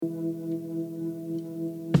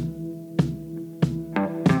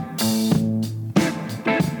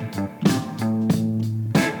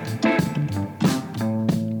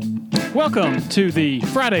Welcome to the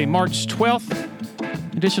Friday, March 12th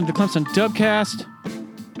edition of the Clemson Dubcast.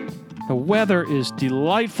 The weather is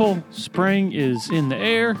delightful. Spring is in the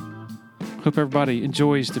air. Hope everybody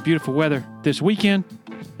enjoys the beautiful weather this weekend.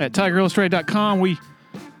 At TigerIllustrated.com, we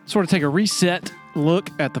sort of take a reset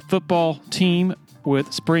look at the football team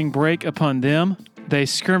with spring break upon them. They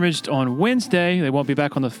scrimmaged on Wednesday. They won't be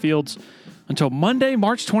back on the fields until Monday,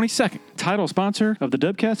 March 22nd. Title sponsor of the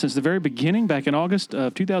Dubcast since the very beginning, back in August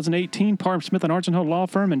of 2018, Parham Smith & Archenhold Law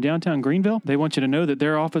Firm in downtown Greenville. They want you to know that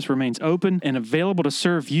their office remains open and available to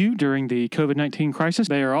serve you during the COVID-19 crisis.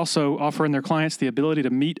 They are also offering their clients the ability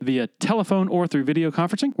to meet via telephone or through video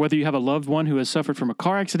conferencing. Whether you have a loved one who has suffered from a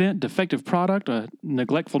car accident, defective product, a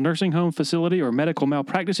neglectful nursing home facility, or medical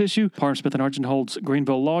malpractice issue, Parham Smith & Archenhold's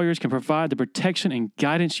Greenville lawyers can provide the protection and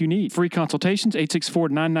guidance you need. Free consultations,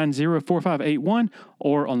 864-990-4581,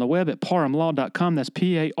 or on the web at parhamlaw.com. That's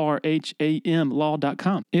P-A-R-H-A-M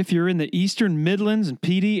law.com. If you're in the Eastern Midlands and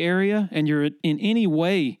PD area and you're in any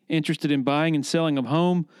way interested in buying and selling a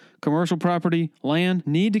home, commercial property, land,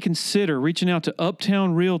 need to consider reaching out to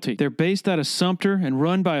Uptown Realty. They're based out of Sumter and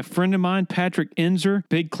run by a friend of mine, Patrick Enzer,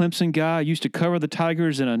 big Clemson guy, used to cover the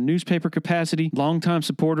Tigers in a newspaper capacity, longtime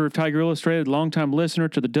supporter of Tiger Illustrated, longtime listener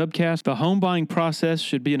to the Dubcast. The home buying process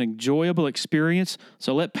should be an enjoyable experience,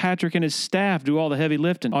 so let Patrick and his staff do all the heavy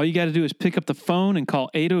lifting. All you got to do is pick up the phone and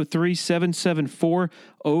call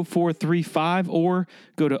 803-774-0435 or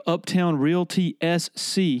go to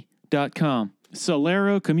uptownrealtysc.com.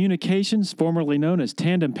 Celero Communications, formerly known as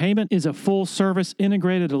Tandem Payment, is a full-service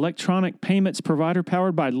integrated electronic payments provider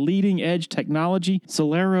powered by leading-edge technology.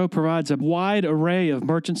 Celero provides a wide array of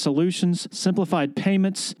merchant solutions, simplified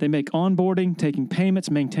payments. They make onboarding, taking payments,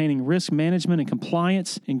 maintaining risk management and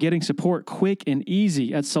compliance, and getting support quick and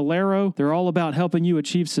easy. At Celero, they're all about helping you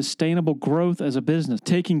achieve sustainable growth as a business.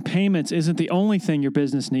 Taking payments isn't the only thing your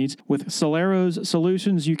business needs. With Celero's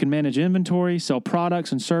solutions, you can manage inventory, sell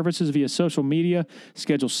products and services via social media,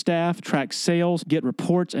 schedule staff, track sales, get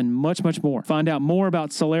reports, and much, much more. Find out more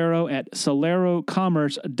about Celero at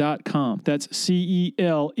celerocommerce.com. That's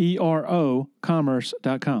C-E-L-E-R-O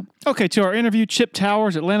commerce.com. Okay, to our interview, Chip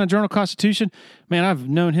Towers, Atlanta Journal-Constitution. Man, I've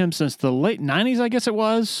known him since the late 90s, I guess it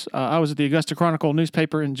was. I was at the Augusta Chronicle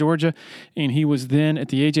newspaper in Georgia, and he was then at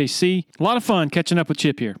the AJC. A lot of fun catching up with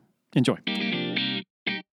Chip here. Enjoy.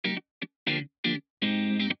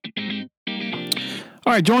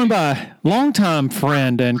 All right, joined by longtime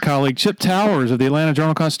friend and colleague Chip Towers of the Atlanta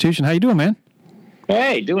Journal-Constitution. How you doing, man?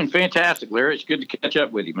 Hey, doing fantastic, Larry. It's good to catch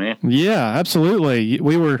up with you, man. Yeah, absolutely.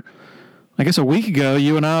 We were, I guess a week ago,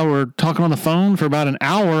 you and I were talking on the phone for about an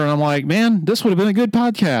hour, and I'm like, man, this would have been a good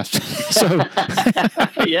podcast. So,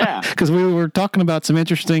 yeah, because we were talking about some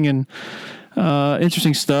interesting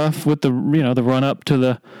stuff with the the run up to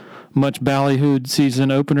the much ballyhooed season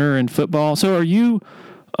opener in football. So, are you?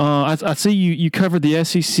 I see you covered the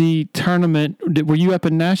SEC tournament. Were you up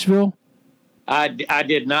in Nashville? I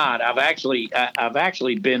did not. I've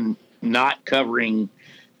actually been not covering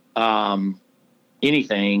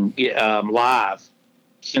anything live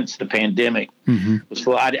since the pandemic was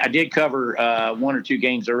full. I did cover one or two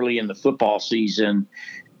games early in the football season,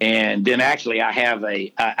 and then actually I have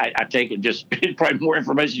I take it just probably more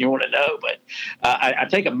information you want to know, but I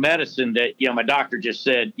take a medicine that my doctor just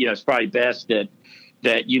said it's probably best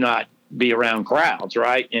that you not be around crowds,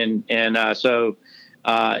 right? So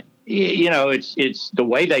it's the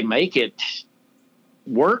way they make it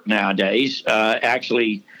work nowadays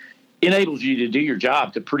actually enables you to do your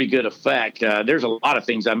job to pretty good effect. There's a lot of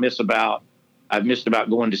things I've missed about going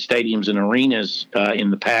to stadiums and arenas in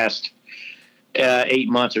the past 8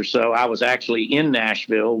 months or so. I was actually in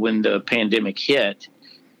Nashville when the pandemic hit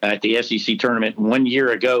at the SEC tournament 1 year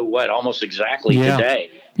ago, almost exactly today.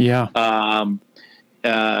 Yeah.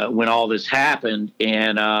 When all this happened,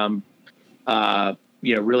 and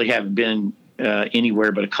really haven't been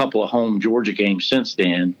anywhere but a couple of home Georgia games since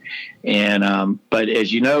then. And but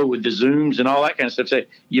as you know, with the Zooms and all that kind of stuff,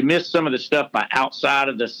 you miss some of the stuff by outside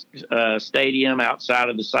of the stadium, outside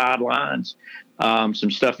of the sidelines. Some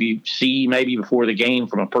stuff you see maybe before the game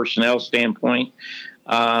from a personnel standpoint.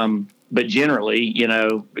 But generally,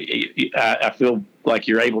 I feel like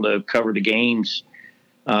you're able to cover the games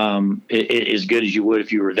as good as you would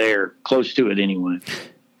if you were there, close to it anyway.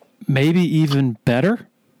 Maybe even better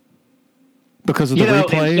because of the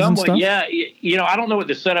replays and stuff? Yeah, I don't know what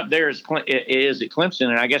the setup there is at Clemson,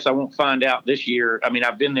 and I guess I won't find out this year. I mean,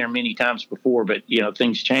 I've been there many times before, but,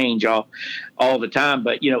 things change all the time.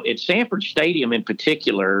 But, at Sanford Stadium in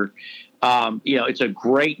particular, it's a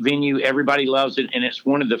great venue. Everybody loves it, and it's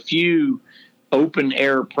one of the few open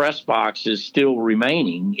air press boxes still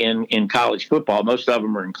remaining in college football. Most of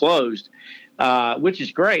them are enclosed, which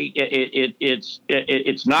is great.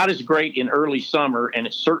 It's not as great in early summer, and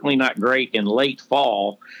it's certainly not great in late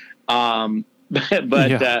fall. But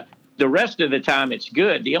the rest of the time it's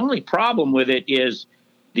good. The only problem with it is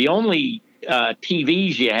the only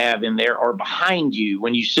TVs you have in there are behind you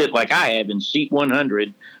when you sit, like I have, in seat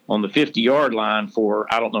 100 on the 50-yard line for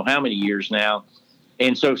I don't know how many years now.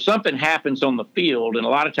 And so if something happens on the field, and a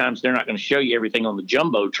lot of times they're not going to show you everything on the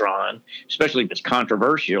Jumbotron, especially if it's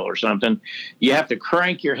controversial or something, you have to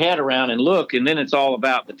crank your head around and look, and then it's all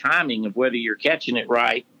about the timing of whether you're catching it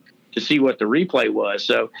right to see what the replay was.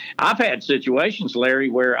 So I've had situations, Larry,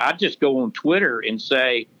 where I just go on Twitter and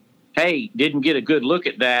say, hey, didn't get a good look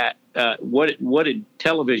at that. What did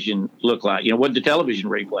television look like? What did the television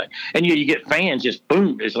replay? And you get fans just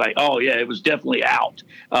boom. It's like, oh yeah, it was definitely out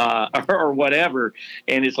or whatever.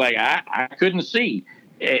 And it's like I couldn't see.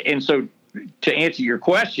 And so to answer your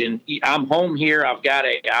question, I'm home here. I've got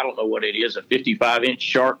I don't know what it is, a 55-inch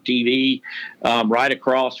Sharp TV right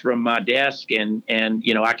across from my desk, and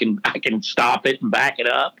I can stop it and back it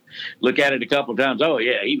up, look at it a couple of times. Oh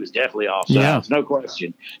yeah, he was definitely offside, no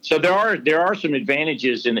question. So there are some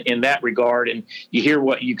advantages in that regard, and you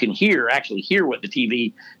can actually hear what the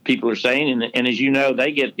TV people are saying, and as you know,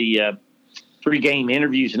 they get the pre-game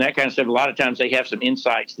interviews and that kind of stuff. A lot of times they have some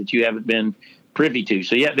insights that you haven't been privy to.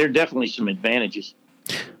 So yeah, there are definitely some advantages.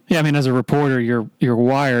 Yeah, I mean, as a reporter, you're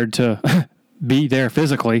wired to be there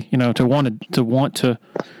physically, to want to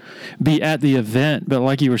be at the event. But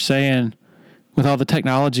like you were saying, with all the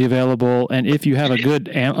technology available, and if you have a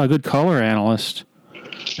good color analyst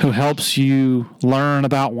who helps you learn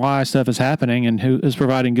about why stuff is happening and who is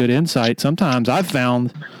providing good insight, sometimes I've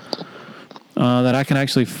found that I can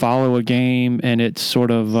actually follow a game and its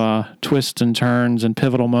sort of twists and turns and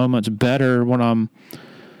pivotal moments better when I'm,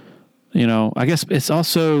 I guess it's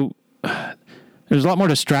also, there's a lot more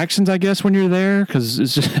distractions, I guess, when you're there, because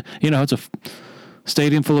it's just, it's a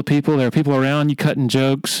stadium full of people. There are people around you cutting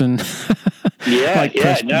jokes and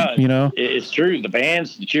it's true. The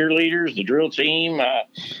bands, the cheerleaders, the drill team,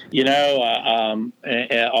 all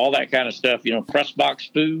that kind of stuff. Press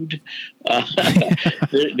box food.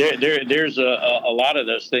 There's a lot of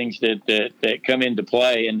those things that come into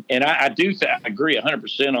play, and I do agree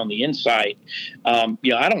 100% on the insight. I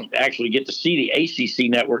don't actually get to see the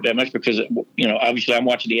ACC network that much because obviously I'm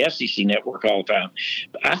watching the SEC network all the time.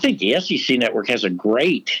 But I think the SEC network has a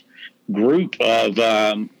great group of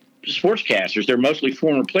sportscasters. They're mostly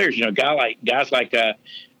former players. Guys like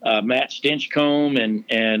Matt Stinchcomb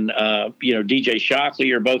and DJ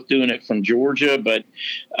Shockley are both doing it from Georgia, but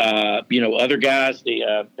other guys.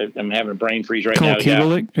 I'm having a brain freeze right now. Cole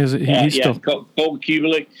Kubelik, is it? He's still Cole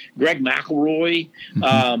Kubelik, Greg McElroy.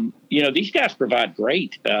 Mm-hmm. These guys provide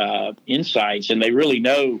great insights, and they really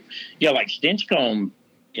know. Like Stinchcomb.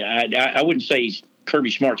 I wouldn't say he's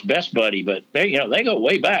Kirby Smart's best buddy, but they go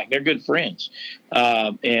way back. They're good friends.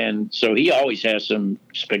 And so he always has some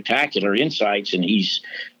spectacular insights, and he's,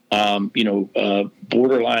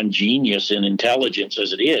 borderline genius in intelligence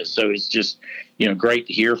as it is. So it's just, great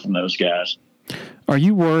to hear from those guys. Are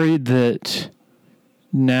you worried that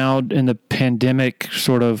now in the pandemic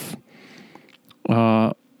sort of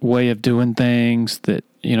way of doing things that,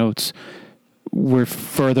 we're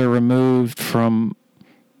further removed from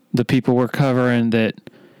the people we're covering, that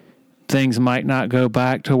things might not go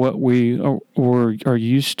back to what we are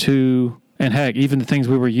used to? And heck, even the things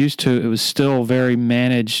we were used to, it was still very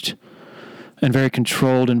managed and very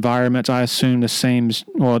controlled environments. I assume the same is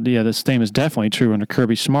definitely true under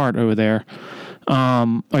Kirby Smart over there.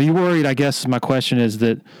 Are you worried, I guess my question is,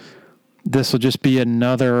 that this will just be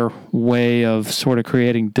another way of sort of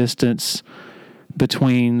creating distance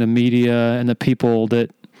between the media and the people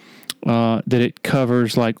that it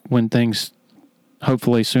covers, like when things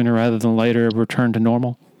hopefully sooner rather than later return to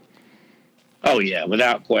normal? Oh yeah,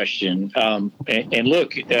 without question. And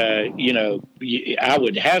look, I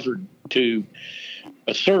would hazard to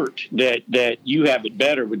assert that you have it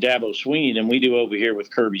better with Dabo Swinney than we do over here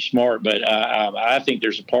with Kirby Smart. But I think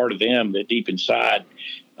there's a part of them that deep inside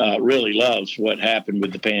really loves what happened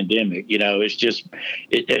with the pandemic. It's just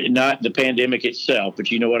not the pandemic itself,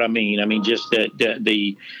 but you know what I mean. I mean, just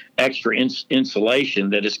the extra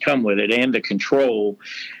insulation that has come with it and the control.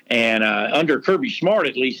 And under Kirby Smart,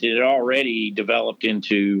 at least, it had already developed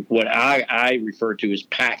into what I refer to as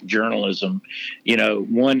pack journalism.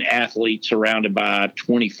 One athlete surrounded by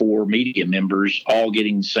 24 media members all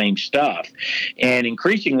getting the same stuff. And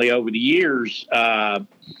increasingly over the years,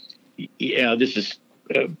 this is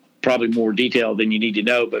probably more detail than you need to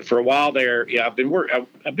know. But for a while there, I've been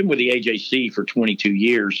with the AJC for 22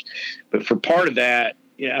 years. But for part of that,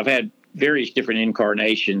 I've had various different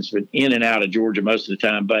incarnations, but in and out of Georgia most of the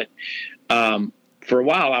time. But for a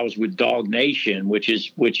while, I was with Dog Nation, which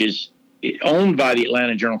is owned by the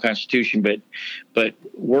Atlanta Journal-Constitution, but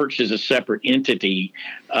works as a separate entity.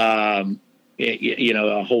 A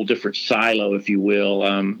whole different silo, if you will.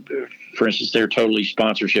 For instance, they're totally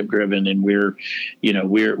sponsorship driven, and we're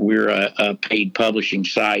a paid publishing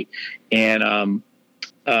site. And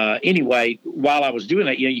anyway, while I was doing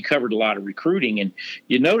that, you covered a lot of recruiting, and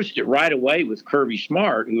you noticed it right away with Kirby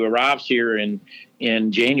Smart, who arrives here in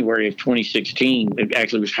January of 2016. It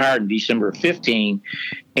actually was hired in December of 15.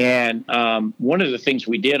 And one of the things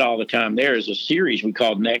we did all the time there is a series we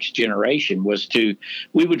called Next Generation.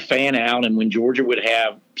 We would fan out, and when Georgia would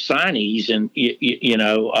have signees and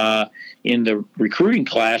in the recruiting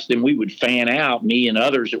class, then we would fan out, me and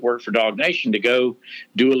others that worked for Dog Nation, to go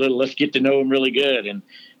do a little let's get to know them really good. And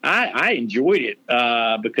I enjoyed it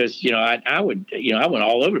because I went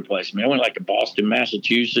all over the place. I mean, I went like to Boston,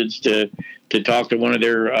 Massachusetts to talk to one of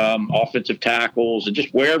their offensive tackles, and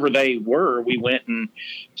just wherever they were, we went and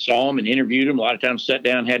saw them and interviewed them. A lot of times sat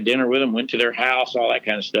down, had dinner with them, went to their house, all that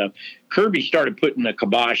kind of stuff. Kirby started putting a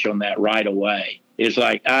kibosh on that right away. It's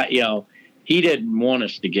like, he didn't want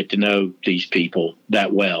us to get to know these people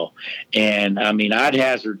that well. And I mean, I'd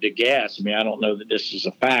hazard to guess. I mean, I don't know that this is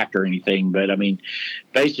a fact or anything, but I mean,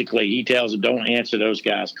 basically he tells them, don't answer those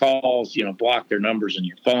guys' calls, block their numbers in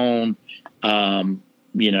your phone.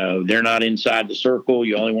 They're not inside the circle.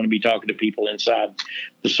 You only want to be talking to people inside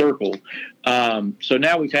the circle. So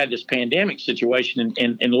now we've had this pandemic situation,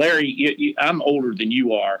 and Larry, I'm older than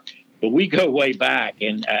you are, but we go way back.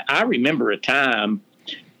 And I remember a time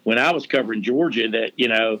when I was covering Georgia that,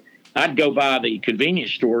 I'd go by the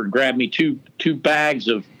convenience store and grab me two bags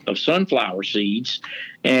of sunflower seeds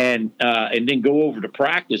and then go over to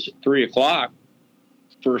practice at 3:00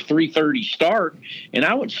 for a 3:30 start. And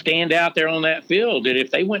I would stand out there on that field. And if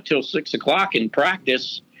they went till 6:00 in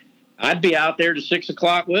practice, I'd be out there to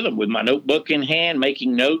 6:00 with them with my notebook in hand,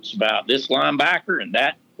 making notes about this linebacker and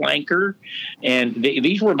that flanker. And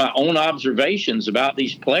these were my own observations about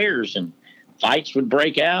these players, and fights would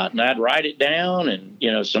break out and I'd write it down,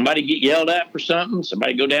 and, somebody get yelled at for something,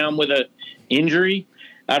 somebody go down with a injury,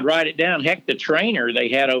 I'd write it down. Heck, the trainer they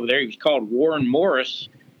had over there, he was called Warren Morris.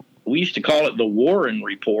 We used to call it the Warren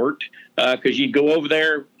Report because you'd go over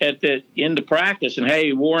there at the end of practice and,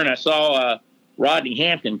 hey, Warren, I saw Rodney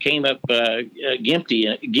Hampton came up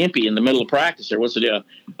gimpy in the middle of practice there. What's the deal?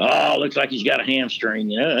 Oh, looks like he's got a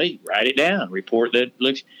hamstring. Hey, write it down. Report that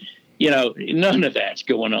looks – none of that's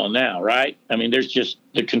going on now, right? I mean, there's just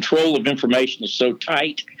the control of information is so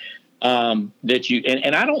tight that you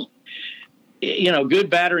and I don't, good,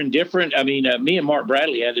 bad, or indifferent. I mean, me and Mark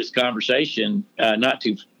Bradley had this conversation not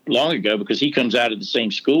too long ago because he comes out of the same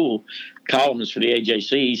school, columnist for the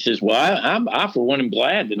AJC. He says, "Well, I for one am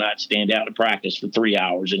glad to not stand out to practice for 3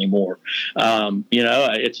 hours anymore.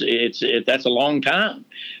 That's a long time,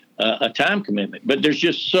 a time commitment. But there's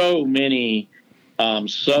just so many."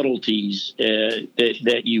 Subtleties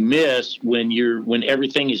that you miss when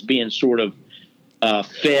everything is being sort of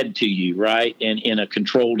fed to you, right? And in a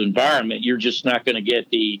controlled environment, you're just not going to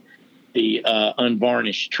get the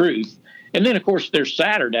unvarnished truth. And then, of course, there's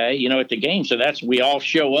Saturday, at the game. So we all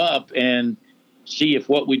show up and see if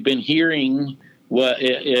what we've been hearing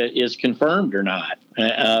is confirmed or not.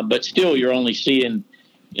 But still, you're only seeing,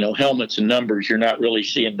 helmets and numbers. You're not really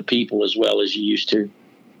seeing the people as well as you used to.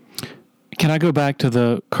 Can I go back to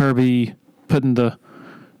the Kirby putting the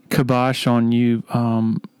kibosh on you,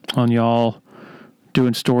 on y'all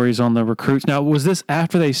doing stories on the recruits? Now, was this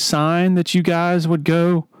after they signed that you guys would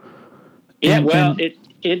go?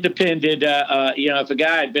 It depended. If a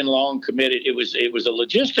guy had been long committed, it was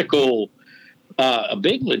a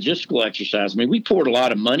big logistical exercise. I mean, we poured a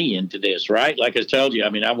lot of money into this, right? Like I told you, I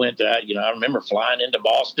mean, I went to, I remember flying into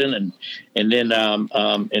Boston and then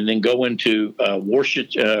going to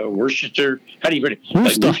Worcester. How do you put it?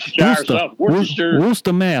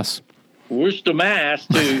 Worcester, Mass. Worcester, Mass.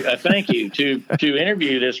 To thank you to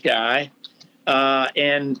interview this guy,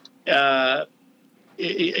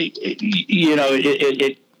 it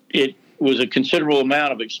was a considerable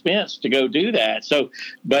amount of expense to go do that. So,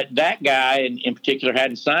 but that guy in particular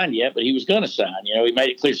hadn't signed yet, but he was going to sign. He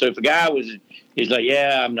made it clear. So if a guy he's like,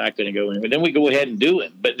 yeah, I'm not going to go anywhere, then we go ahead and do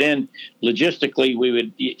it. But then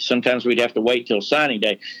logistically, sometimes we'd have to wait till signing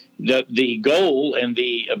day. The goal and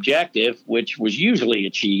the objective, which was usually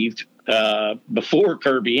achieved before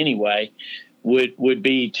Kirby anyway, would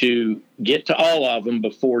be to get to all of them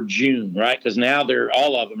before June, right? Because now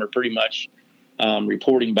all of them are pretty much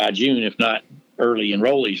reporting by June, if not early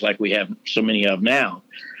enrollees like we have so many of now.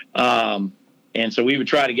 And so we would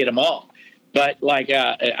try to get them all. But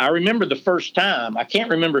I remember the first time, I can't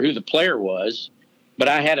remember who the player was, but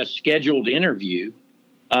I had a scheduled interview,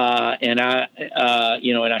 and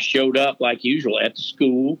I showed up like usual at the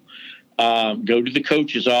school, go to the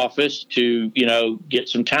coach's office to, get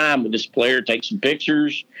some time with this player, take some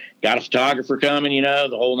pictures, got a photographer coming, the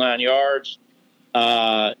whole 9 yards,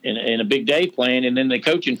 and a big day planned. And then the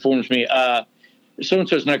coach informs me,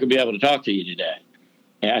 so-and-so's not going to be able to talk to you today.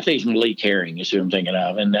 Yeah, I think he's Malik Herring is who I'm thinking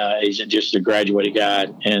of. And he's just a graduated guy.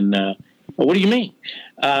 And, well, what do you mean?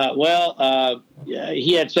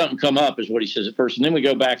 He had something come up is what he says at first. And then we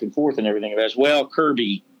go back and forth and everything. As well,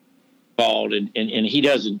 Kirby called and he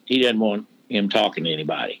doesn't want him talking to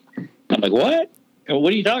anybody. I'm like, what?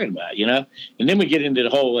 What are you talking about? And then we get into the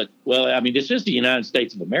whole, this is the United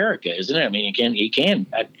States of America, isn't it? I mean,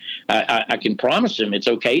 I can promise him it's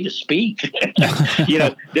okay to speak.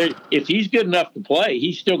 If he's good enough to play,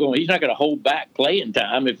 he's not going to hold back playing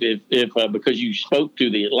time if because you spoke to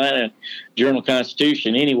the Atlanta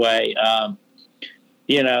Journal-Constitution. Anyway,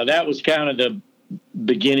 that was kind of the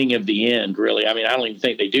beginning of the end, really. I mean, I don't even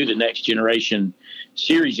think they do the Next Generation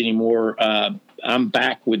series anymore. I'm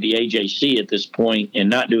back with the AJC at this point and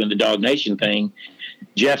not doing the Dog Nation thing.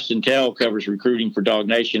 Jeff Sentell covers recruiting for Dog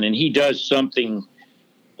Nation, and he does something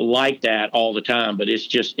like that all the time, but it's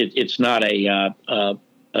just it's not a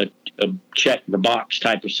check the box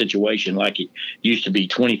type of situation like it used to be.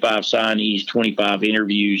 25 signees, 25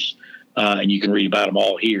 interviews, and you can read about them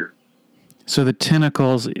all here. So the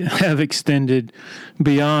tentacles have extended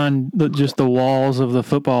beyond just the walls of the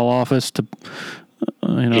football office to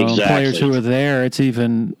exactly. Players who are there. It's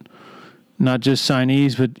even not just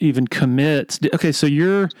signees, but even commits. Okay, so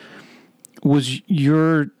your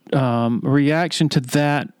reaction to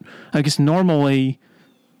that? I guess normally,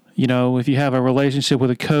 if you have a relationship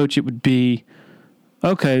with a coach, it would be,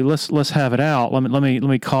 okay, let's have it out. Let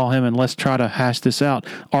me call him and let's try to hash this out.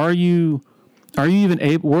 Were you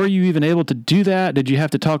even able to do that? Did you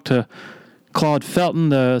have to talk to Claude Felton,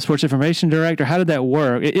 the sports information director? How did that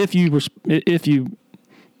work? If you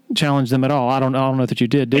challenged them at all, I don't know that you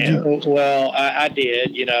did. Did you? Well, I did.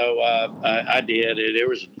 I did.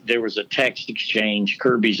 There was a text exchange.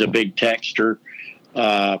 Kirby's a big texter,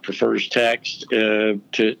 prefers text to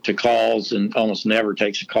calls, and almost never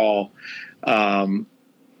takes a call. And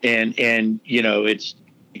it's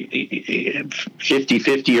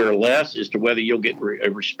 50-50 or less as to whether you'll get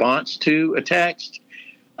a response to a text.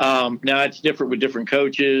 Now it's different with different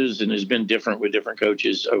coaches, and has been different with different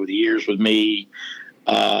coaches over the years with me.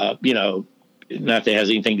 Not that it has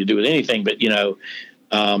anything to do with anything, but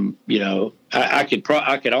I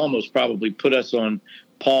could almost probably put us on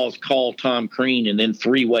Paul's call Tom Crean and then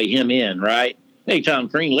three-way him in, right? Hey, Tom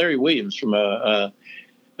Crean, Larry Williams from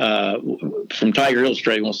Tiger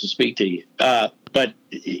Illustrated wants to speak to you. But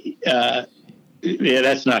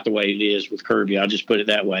that's not the way it is with Kirby. I'll just put it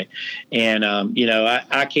that way. And,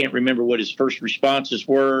 I can't remember what his first responses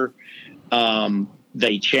were.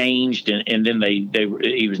 They changed, and then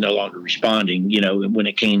he was no longer responding, when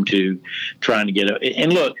it came to trying to get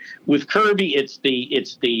and look, with Kirby, it's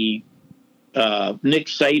the Nick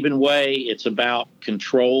Saban way. It's about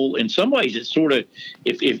control. In some ways, it's sort of,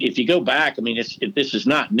 if you go back, I mean, this is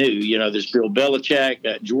not new. There's Bill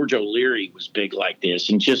Belichick, George O'Leary was big like this,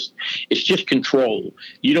 and it's just control.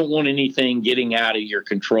 You don't want anything getting out of your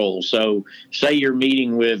control. So say you're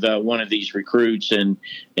meeting with one of these recruits, and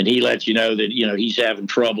he lets you know that, he's having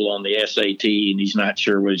trouble on the SAT and he's not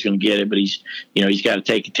sure whether he's going to get it, but he's got to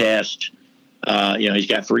take a test. He's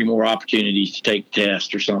got 3 more opportunities to take the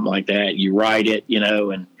test or something like that. You write it,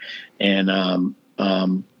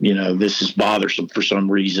 this is bothersome for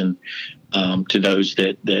some reason to those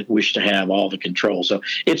that wish to have all the control. So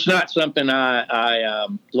it's not something I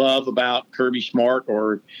love about Kirby Smart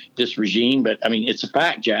or this regime, but I mean, it's a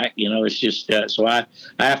fact, Jack. It's just so I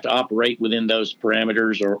have to operate within those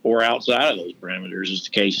parameters or outside of those parameters, as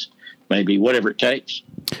the case may be, whatever it takes.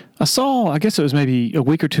 I guess it was maybe a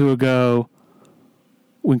week or two ago,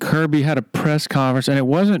 when Kirby had a press conference, and it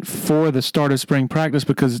wasn't for the start of spring practice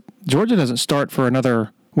because Georgia doesn't start for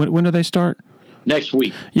another. When do they start? Next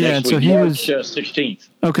week. Yeah, next so week, he March was 16th.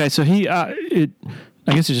 Okay, so he, I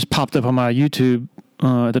guess it just popped up on my YouTube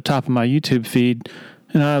at the top of my YouTube feed,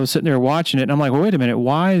 and I was sitting there watching it, and I'm like, well, wait a minute,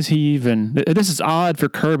 why is he even? This is odd for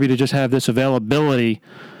Kirby to just have this availability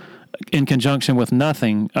in conjunction with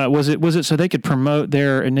nothing. Was it so they could promote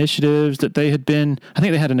their initiatives that they had been? I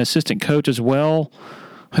think they had an assistant coach as well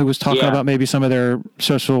who was talking about maybe some of their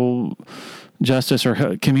social justice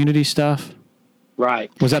or community stuff?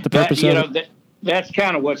 Right. Was that the purpose of it? That's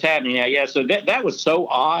kind of what's happening now. Yeah. So that was so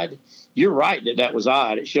odd. You're right that was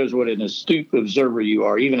odd. It shows what an astute observer you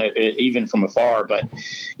are, even from afar. But,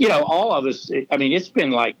 all of us, I mean, it's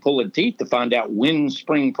been like pulling teeth to find out when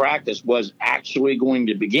spring practice was actually going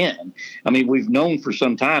to begin. I mean, we've known for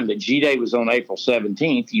some time that G-Day was on April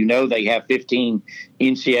 17th. They have 15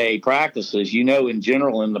 NCAA practices. In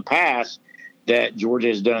general in the past that Georgia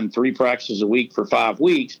has done 3 practices a week for 5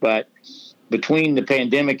 weeks. But between the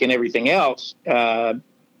pandemic and everything else,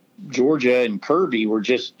 Georgia and Kirby were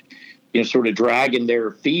just sort of dragging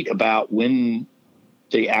their feet about when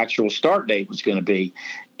the actual start date was going to be.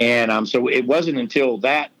 And so it wasn't until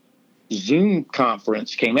that Zoom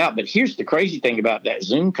conference came out. But here's the crazy thing about that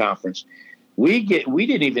Zoom conference. We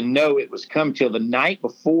didn't even know it was coming till the night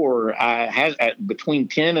before. Between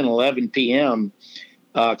 10 and 11 p.m.,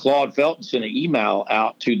 Claude Felton sent an email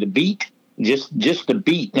out to the beat, just the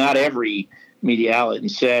beat, not every media outlet,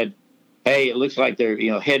 and said, hey, it looks like there,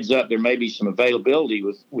 heads up, there may be some availability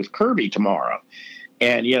with Kirby tomorrow.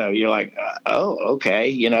 And, you're like, oh,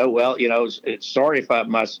 okay. It's sorry if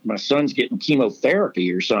my son's getting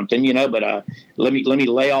chemotherapy or something, but let me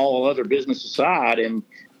lay all other business aside and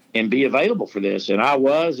be available for this. And I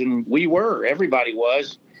was, and we were, everybody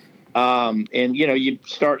was. And, you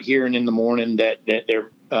start hearing in the morning that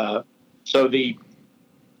they're, so the,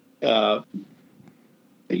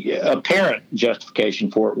 apparent justification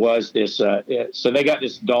for it was this. So they got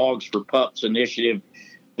this Dogs for Pups initiative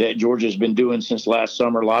that Georgia's been doing since last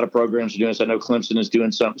summer. A lot of programs are doing this. I know Clemson is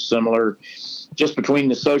doing something similar. Just between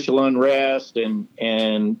the social unrest and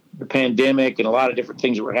the pandemic and a lot of different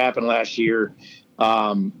things that were happening last year,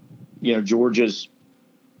 Georgia's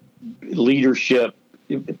leadership,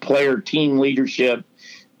 player team leadership,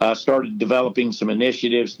 started developing some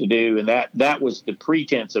initiatives to do, and that was the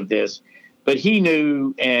pretense of this. But he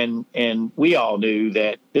knew, and we all knew,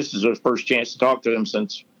 that this is our first chance to talk to him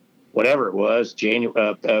since whatever it was,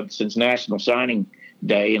 since National Signing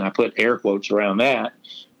Day, and I put air quotes around that,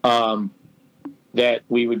 that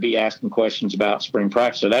we would be asking questions about spring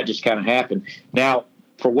practice. So that just kind of happened. Now,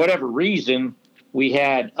 for whatever reason, we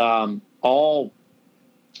had all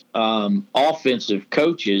offensive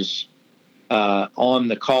coaches on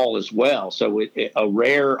the call as well. So a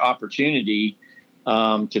rare opportunity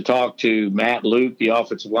to talk to Matt Luke, the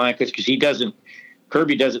offensive line coach, because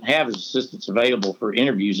Kirby doesn't have his assistants available for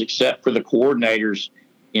interviews except for the coordinators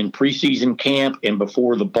in preseason camp and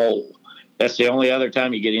before the bowl. That's the only other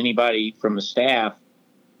time you get anybody from the staff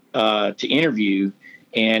to interview.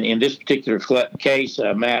 And in this particular case,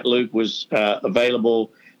 Matt Luke was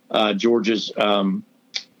available. Georgia's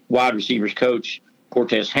wide receivers coach,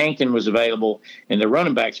 Cortez Hankton, was available, and the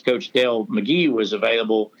running backs coach, Dale McGee, was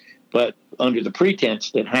available, but under the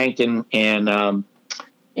pretense that Hankton and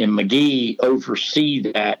McGee oversee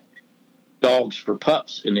that Dogs for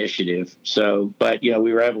Pups initiative. So, but, we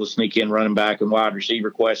were able to sneak in running back and wide receiver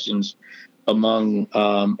questions among,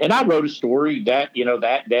 and I wrote a story that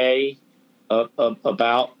day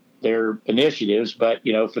about their initiatives, but,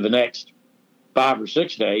 for the next 5 or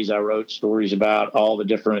 6 days, I wrote stories about all the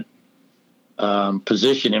different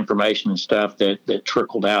position information and stuff that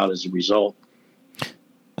trickled out as a result.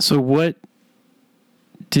 So what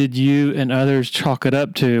did you and others chalk it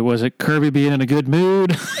up to? Was it Kirby being in a good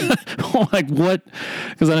mood? Like what?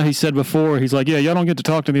 Because I know he said before, he's like, yeah, y'all don't get to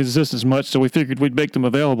talk to these assistants much, so we figured we'd make them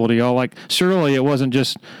available to y'all. Like, surely it wasn't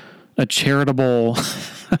just a charitable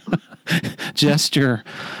gesture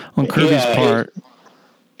on Kirby's part.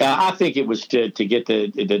 I think it was to get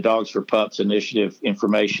the Dogs for Pups initiative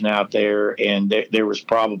information out there, and there was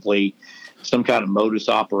probably some kind of modus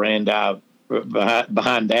operandi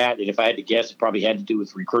behind that. And if I had to guess, it probably had to do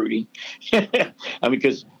with recruiting. I mean,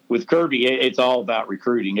 because with Kirby, it's all about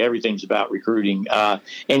recruiting. Everything's about recruiting. And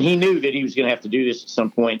he knew that he was going to have to do this at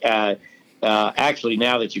some point. Actually,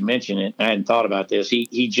 now that you mention it, I hadn't thought about this.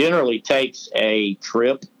 He generally takes a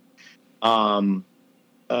trip, a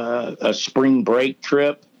spring break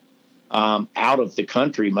trip, out of the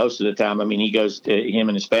country most of the time. I mean, he goes to him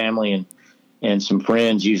and his family and some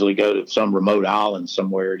friends usually go to some remote island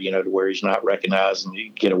somewhere, to where he's not recognized and he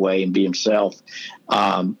can get away and be himself.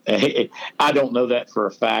 I don't know that for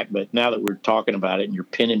a fact, but now that we're talking about it and you're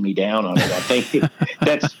pinning me down on it, I think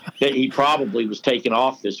that he probably was taken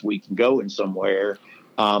off this week and going somewhere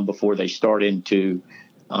before they start into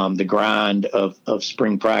the grind of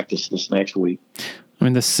spring practice this next week. I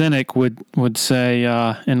mean, the cynic would say,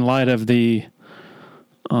 in light of the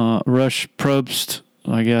Rush Propst,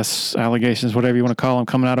 I guess, allegations, whatever you want to call them,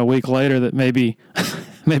 coming out a week later, that maybe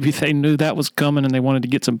maybe they knew that was coming and they wanted to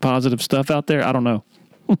get some positive stuff out there. I don't know.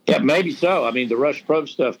 Yeah, maybe so. I mean, the Rush Propst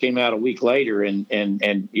stuff came out a week later, and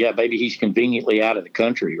yeah, maybe he's conveniently out of the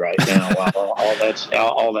country right now while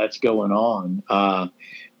all that's going on.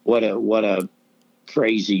 What a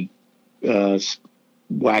crazy,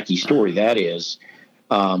 wacky story that is.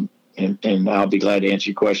 And I'll be glad to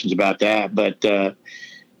answer your questions about that.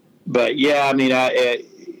 But yeah, I mean,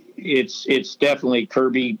 it's definitely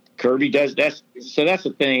Kirby does that's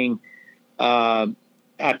the thing. I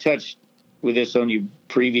touched with this on you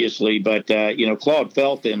previously, but Claude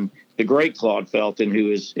Felton, the great Claude Felton,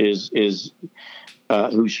 who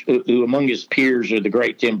who among his peers are the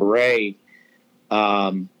great Tim Beret,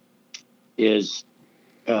 is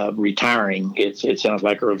retiring. It sounds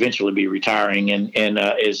like, or eventually be retiring, and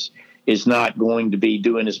is not going to be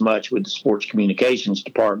doing as much with the sports communications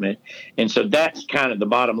department. And so that's kind of the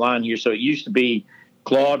bottom line here. So it used to be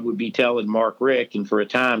Claude would be telling Mark Richt, and for a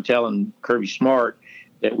time telling Kirby Smart,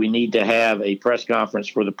 that we need to have a press conference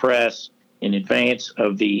for the press in advance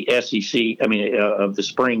of the SEC, of the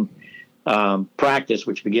spring practice,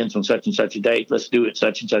 which begins on such and such a date. Let's do it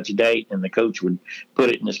such and such a date. And the coach would put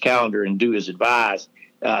it in his calendar and do as advised.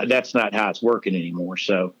 That's not how it's working anymore.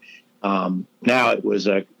 So now it was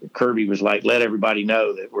Kirby was like, let everybody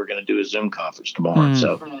know that we're going to do a Zoom conference tomorrow.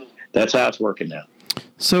 So that's how it's working now.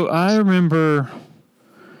 So I remember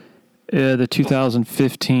the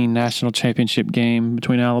 2015 national championship game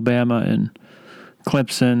between Alabama and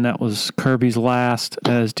Clemson. That was Kirby's last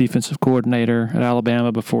as defensive coordinator at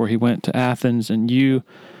Alabama before he went to Athens. And you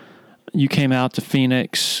came out to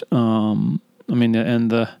Phoenix. And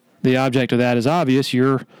the object of that is obvious.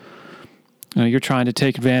 You're trying to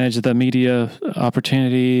take advantage of the media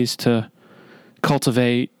opportunities to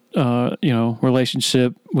cultivate,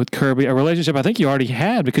 relationship with Kirby. A relationship I think you already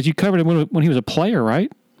had because you covered him when he was a player,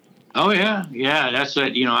 right? Oh yeah. That's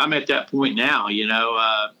it. I'm at that point now.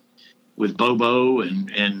 With Bobo and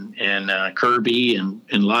Kirby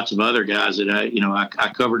and lots of other guys that I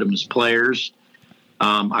covered them as players.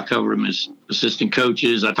 I covered them as assistant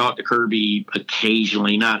coaches. I talked to Kirby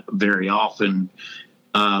occasionally, not very often,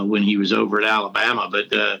 when he was over at Alabama. But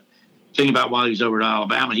the thing about while he was over at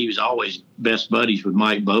Alabama, he was always best buddies with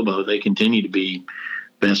Mike Bobo. They continue to be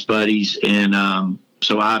best buddies, and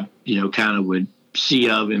so I kind of would see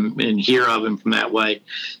of him and hear of him from that way.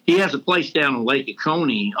 He has a place down in Lake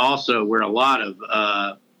Oconee also where a lot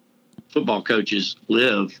of football coaches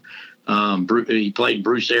live. He played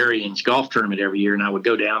Bruce Arians' golf tournament every year, and I would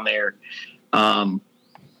go down there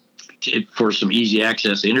for some easy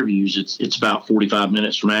access interviews. It's about 45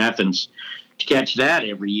 minutes from Athens to catch that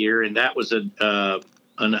every year, and that was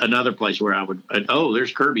another place where I would,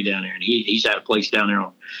 there's Kirby down there, and he's had a place down there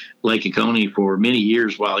on Lake Oconee for many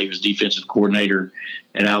years while he was defensive coordinator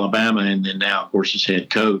at Alabama, and then now, of course, his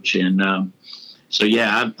head coach. And so,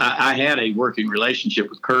 yeah, I had a working relationship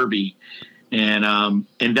with Kirby, and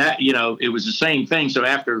that, it was the same thing. So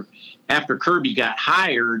after Kirby got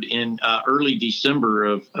hired in early December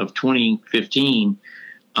of 2015.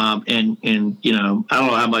 And I don't know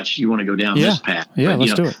how much you want to go down this path. Yeah,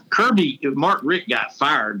 let's do it. Mark Richt got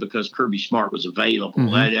fired because Kirby Smart was available.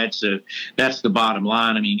 Mm-hmm. That's the bottom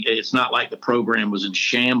line. I mean, it's not like the program was in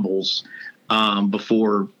shambles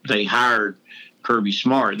before they hired Kirby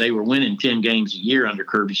Smart. They were winning 10 games a year under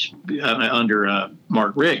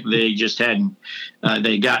Mark Richt. They just hadn't.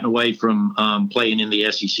 They'd gotten away from playing in the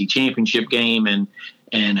SEC championship game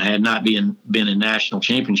and had not been in national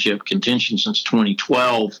championship contention since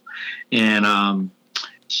 2012. And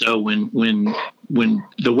so when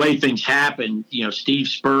the way things happened, Steve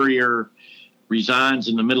Spurrier resigns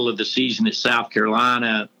in the middle of the season at South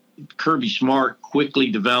Carolina. Kirby Smart quickly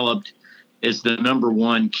developed as the number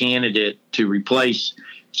one candidate to replace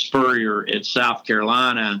Spurrier at South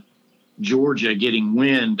Carolina. Georgia getting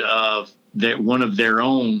wind of that one of their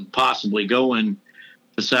own possibly going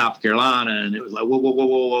to South Carolina, and it was like,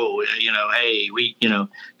 whoa, hey,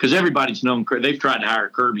 because everybody's known, they've tried to hire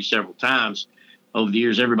Kirby several times over the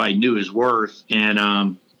years. Everybody knew his worth,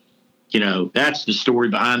 and that's the story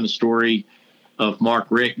behind the story of Mark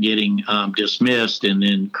Richt getting dismissed, and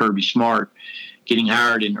then Kirby Smart getting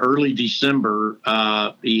hired in early December.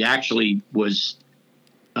 He actually was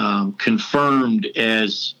confirmed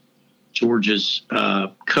as Georgia's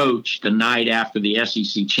coach the night after the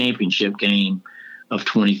SEC championship game of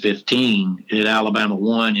 2015 that Alabama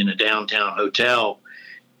won in a downtown hotel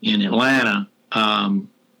in Atlanta. And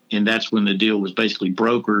that's when the deal was basically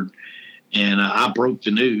brokered. And I broke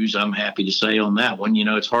the news, I'm happy to say, on that one.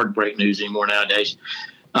 It's hard to break news anymore nowadays.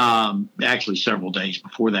 Actually several days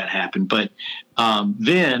before that happened. But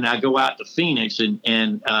then I go out to Phoenix and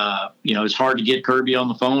it's hard to get Kirby on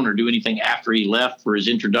the phone or do anything after he left for his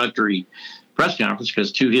introductory press conference,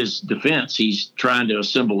 because to his defense, he's trying to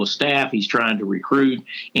assemble a staff, he's trying to recruit,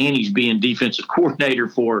 and he's being defensive coordinator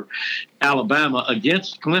for Alabama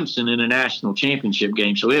against Clemson in a national championship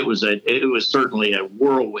game. So it was certainly a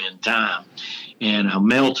whirlwind time. And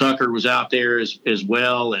Mel Tucker was out there as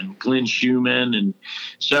well, and Glenn Schumann and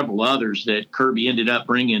several others that Kirby ended up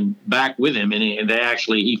bringing back with him. And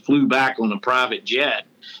he flew back on a private jet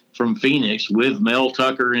from Phoenix with Mel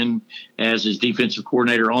Tucker as his defensive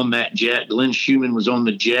coordinator on that jet. Glenn Schumann was on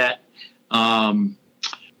the jet.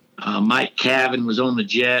 Mike Cavan was on the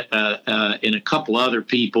jet, and a couple other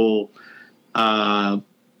people and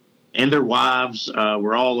their wives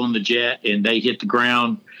were all on the jet, and they hit the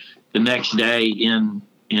ground the next day in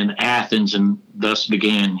Athens, and thus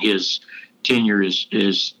began his tenure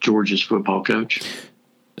as Georgia's football coach.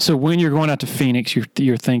 So when you're going out to Phoenix,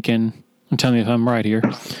 you're thinking, and tell me if I'm right here,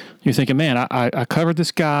 you're thinking, man, I covered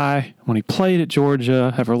this guy when he played at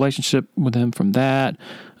Georgia, have a relationship with him from that.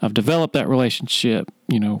 I've developed that relationship,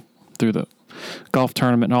 through the golf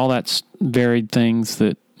tournament and all that varied things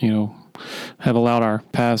that, have allowed our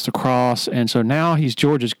paths to cross. And so now he's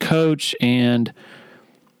Georgia's coach, and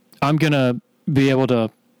I'm going to be able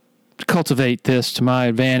to cultivate this to my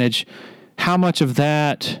advantage. How much of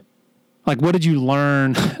that, what did you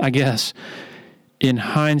learn, I guess, in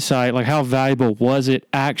hindsight? How valuable was it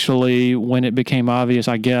actually when it became obvious,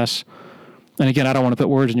 I guess? And again, I don't want to put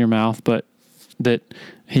words in your mouth, but that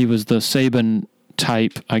he was the Saban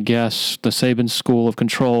type, I guess, the Saban school of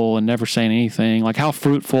control and never saying anything. How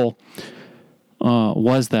fruitful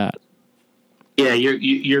was that? Yeah,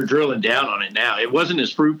 you're drilling down on it now. It wasn't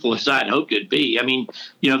as fruitful as I'd hoped it'd be. I mean,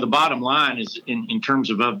 the bottom line is in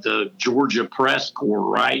terms of the Georgia press corps,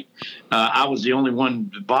 right? I was the only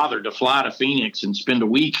one that bothered to fly to Phoenix and spend a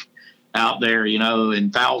week out there,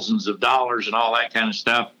 and thousands of dollars and all that kind of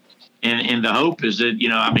stuff. And the hope is that,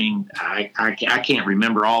 I can't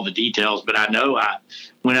remember all the details, but I know I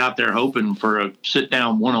went out there hoping for a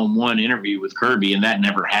sit-down one-on-one interview with Kirby, and that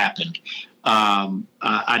never happened.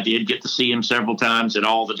 I did get to see him several times at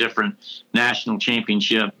all the different national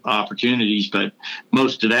championship opportunities, but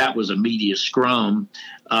most of that was a media scrum.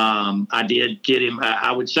 I did get him.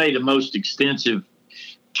 I would say the most extensive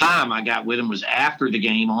time I got with him was after the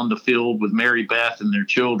game on the field with Mary Beth and their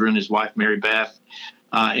children, his wife Mary Beth,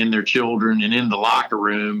 and their children, and in the locker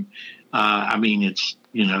room. It's,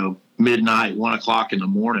 midnight, 1 o'clock in the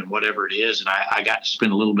morning, whatever it is. And I got to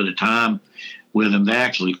spend a little bit of time with him. They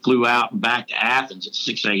actually flew out and back to Athens at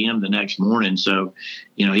 6 a.m. the next morning. So,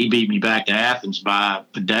 he beat me back to Athens by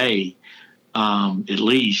a day, at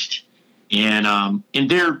least. And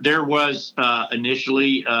there was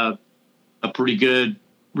initially a pretty good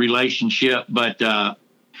relationship, but I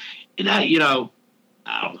don't know.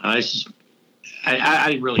 I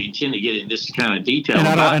didn't really intend to get in this kind of detail.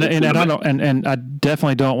 And I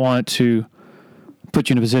definitely don't want to put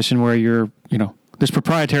you in a position where you're, this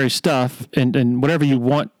proprietary stuff and whatever you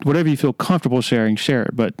want, whatever you feel comfortable sharing, share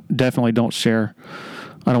it, but definitely don't share.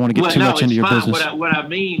 I don't want to get too much into your business. What I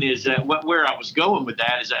mean is that where I was going with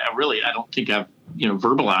that is that I don't think I've,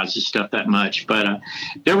 verbalized this stuff that much, but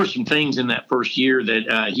there were some things in that first year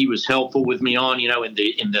that he was helpful with me on,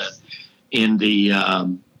 in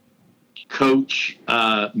the coach,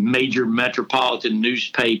 major metropolitan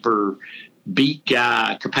newspaper beat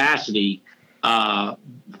guy capacity.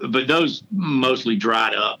 But those mostly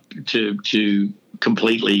dried up to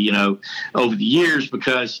completely, over the years,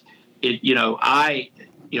 because I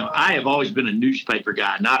have always been a newspaper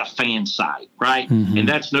guy, not a fan site, right? Mm-hmm. And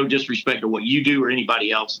that's no disrespect to what you do or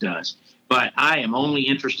anybody else does. But I am only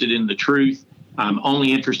interested in the truth. I'm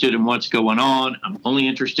only interested in what's going on. I'm only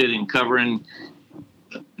interested in covering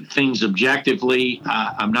things objectively.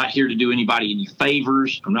 I'm not here to do anybody any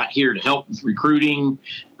favors. I'm not here to help with recruiting.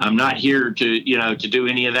 I'm not here to do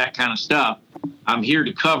any of that kind of stuff. I'm here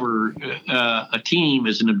to cover a team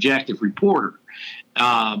as an objective reporter.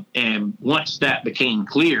 And once that became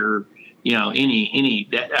clear,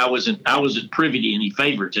 that I wasn't privy to any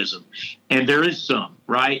favoritism, and there is some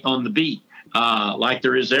right on the beat, like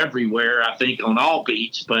there is everywhere. I think on all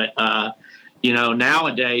beats, but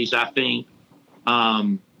nowadays I think.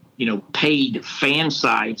 Paid fan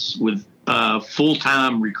sites with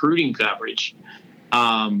full-time recruiting coverage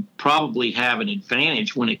probably have an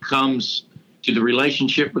advantage when it comes to the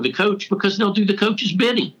relationship with the coach, because they'll do the coach's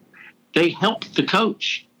bidding. They help the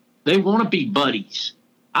coach. They want to be buddies.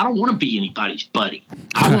 I don't want to be anybody's buddy.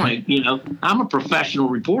 I want to, I'm a professional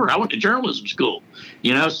reporter. I went to journalism school,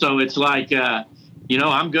 so it's like,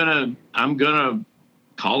 I'm gonna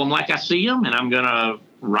call them like I see them, and I'm gonna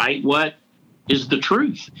write what is the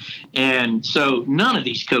truth. And so none of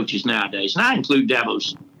these coaches nowadays, and I include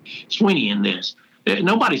Davos Sweeney in this,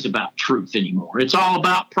 nobody's about truth anymore. It's all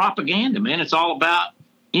about propaganda, man. It's all about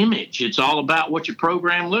image. It's all about what your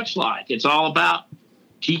program looks like. It's all about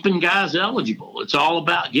keeping guys eligible. It's all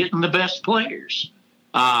about getting the best players.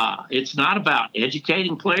 It's not about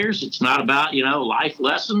educating players. It's not about, life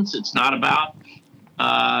lessons. It's not about,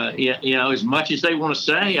 as much as they want to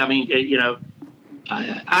say. I mean,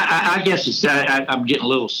 I guess I'm getting a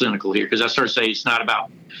little cynical here because I start saying it's not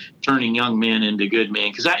about turning young men into good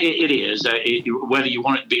men, because it is, whether you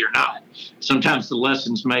want it to be or not. Sometimes the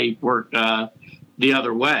lessons may work the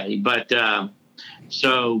other way. But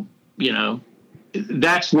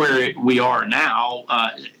that's where we are now.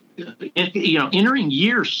 Entering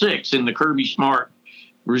year 6 in the Kirby Smart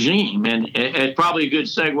regime, and probably a good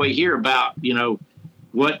segue here about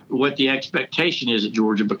what the expectation is at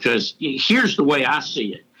Georgia, because here's the way I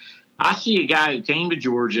see it. I see a guy who came to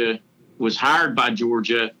Georgia, was hired by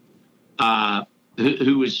Georgia,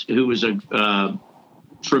 who was a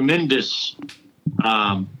tremendous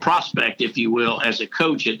prospect, if you will, as a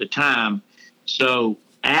coach at the time. So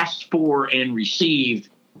asked for and received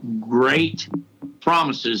great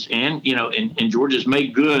promises, and Georgia's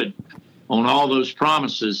made good on all those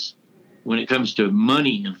promises when it comes to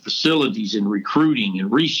money and facilities and recruiting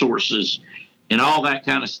and resources and all that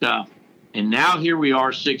kind of stuff. And now here we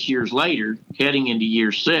are 6 years later, heading into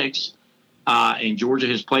year 6, and Georgia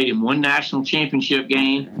has played in one national championship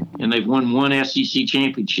game, and they've won one SEC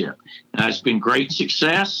championship. It's been great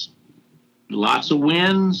success, lots of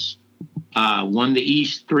wins, won the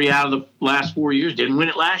East 3 out of the last 4 years, didn't win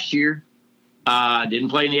it last year, didn't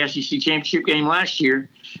play in the SEC championship game last year.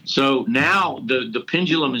 So now the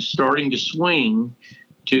pendulum is starting to swing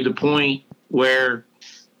to the point where,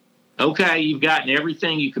 okay, you've gotten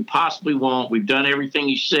everything you could possibly want. We've done everything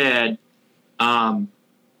you said.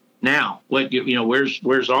 Now,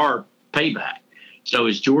 where's our payback? So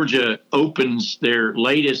as Georgia opens their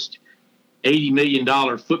latest $80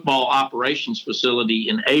 million football operations facility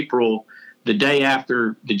in April, the day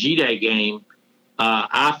after the G-Day game,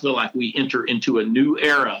 I feel like we enter into a new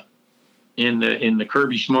era in the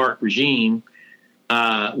Kirby Smart regime,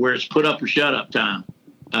 where it's put up or shut up time.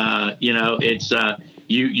 It's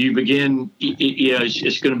you begin.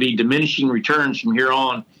 It's going to be diminishing returns from here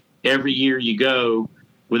on. Every year you go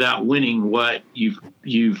without winning what you've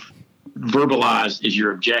verbalized is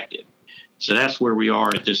your objective. So that's where we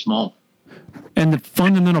are at this moment. And the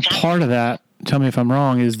fundamental part of that, tell me if I'm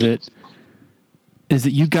wrong, is that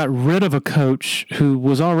you got rid of a coach who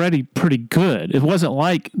was already pretty good. It wasn't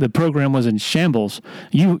like the program was in shambles.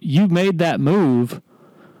 You made that move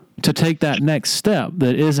to take that next step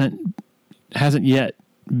that hasn't yet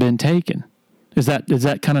been taken. Does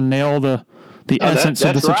that kind of nail the essence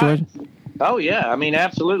of the situation? Right. Oh yeah, I mean,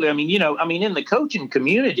 absolutely. I mean, in the coaching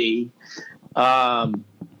community, across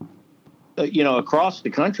the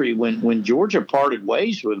country, when Georgia parted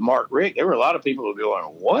ways with Mark Richt, there were a lot of people who were going,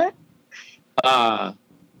 "What?"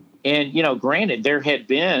 Granted, there had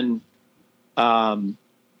been, some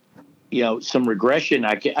regression,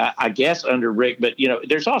 I guess, under Rick, but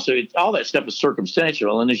there's also all that stuff is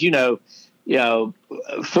circumstantial, and as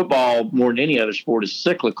football more than any other sport is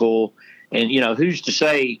cyclical, and who's to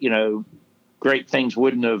say great things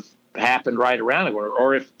wouldn't have happened right around it,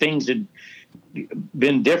 or if things had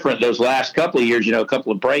been different those last couple of years, a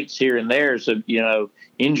couple of breaks here and there, so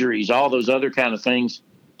injuries, all those other kind of things,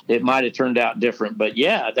 it might have turned out different. But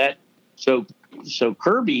yeah, so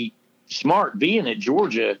Kirby Smart being at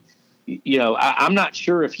Georgia, I'm not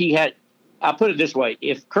sure if he had. I'll put it this way: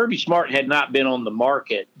 if Kirby Smart had not been on the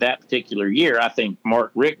market that particular year, I think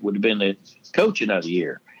Mark Richt would have been the coach another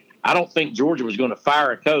year. I don't think Georgia was going to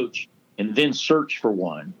fire a coach and then search for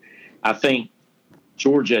one. I think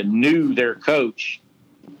Georgia knew their coach,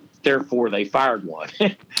 therefore they fired one.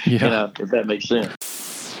 Yeah. If that makes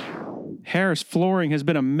sense. Harris Flooring has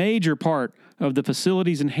been a major part of the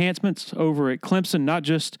facilities enhancements over at Clemson, not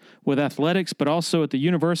just with athletics, but also at the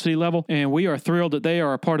university level. And we are thrilled that they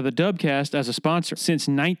are a part of the Dubcast as a sponsor. Since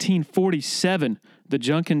 1947, the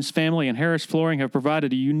Junkins family and Harris Flooring have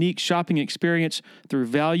provided a unique shopping experience through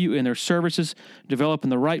value in their services, developing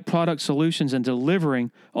the right product solutions, and delivering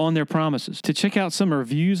on their promises. To check out some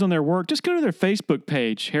reviews on their work, just go to their Facebook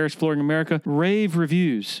page, Harris Flooring America. Rave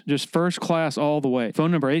reviews, just first class all the way.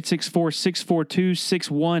 Phone number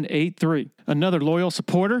 864-642-6183. Another loyal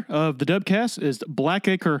supporter of the Dubcast is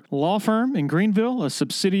Blackacre Law Firm in Greenville, a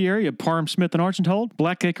subsidiary of Parham Smith & Archenhold.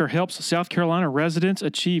 Blackacre helps South Carolina residents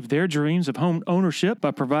achieve their dreams of home ownership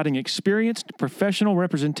by providing experienced professional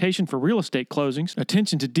representation for real estate closings.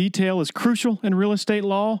 Attention to detail is crucial in real estate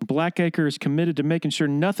law. Blackacre is committed to making sure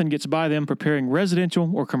nothing gets by them preparing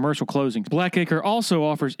residential or commercial closings. Blackacre also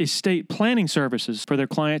offers estate planning services for their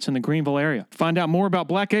clients in the Greenville area. Find out more about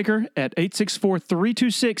Blackacre at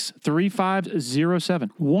 864-326-3507.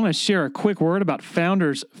 Want to share a quick word about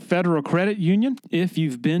Founders Federal Credit Union? If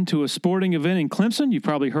you've been to a sporting event in Clemson, you've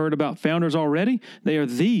probably heard about Founders already. They are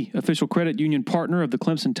the official credit union partner of the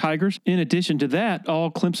Clemson Tigers. In addition to that,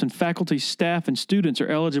 all Clemson faculty, staff, and students are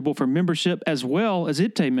eligible for membership as well as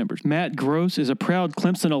IPTAY members. Matt Gross is a proud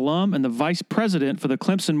Clemson alum and the vice president for the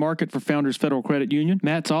Clemson market for Founders Federal Credit Union.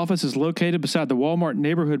 Matt's office is located beside the Walmart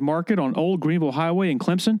Neighborhood Market on Old Greenville Highway in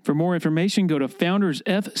Clemson. For more information, go to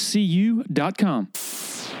foundersfcu.com.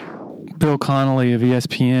 Bill Connolly of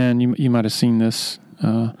ESPN, you might have seen this.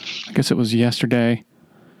 I guess it was yesterday.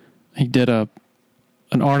 He did an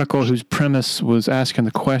article whose premise was asking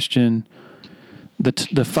the question,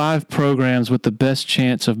 the 5 programs with the best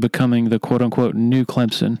chance of becoming the quote-unquote new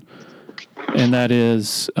Clemson. And that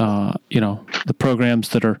is, the programs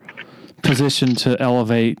that are positioned to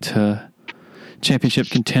elevate to championship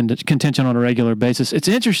contention on a regular basis. It's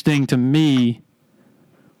interesting to me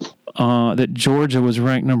that Georgia was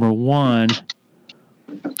ranked number 1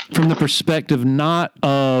 from the perspective not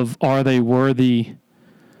of are they worthy,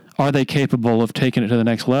 are they capable of taking it to the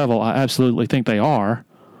next level. I absolutely think they are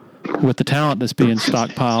with the talent that's being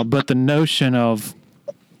stockpiled, but the notion of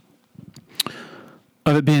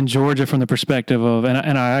it being Georgia from the perspective of,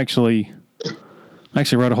 and I actually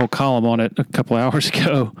wrote a whole column on it a couple hours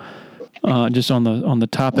ago. Just on the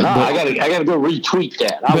topic. No, I gotta go retweet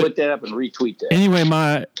that. I'll look that up and retweet that. Anyway,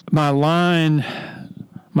 my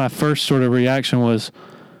first sort of reaction was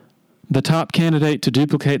the top candidate to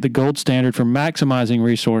duplicate the gold standard for maximizing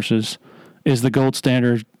resources is the gold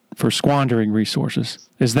standard for squandering resources.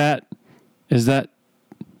 Is that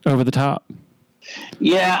over the top?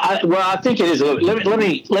 Yeah, I think it is.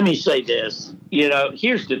 Let me say this.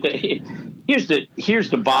 Here's the thing.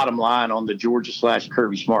 Here's the bottom line on the Georgia /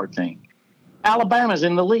 Kirby Smart thing. Alabama's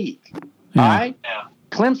in the league. Yeah. All right? Yeah.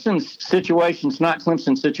 Clemson's situation's not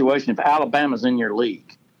Clemson's situation if Alabama's in your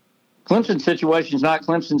league. Clemson's situation's not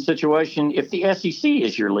Clemson's situation if the SEC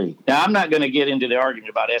is your league. Now, I'm not going to get into the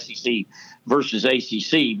argument about SEC versus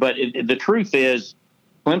ACC, but the truth is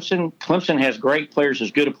Clemson has great players,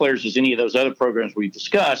 as good of players as any of those other programs we've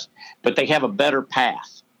discussed, but they have a better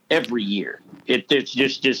path every year. It's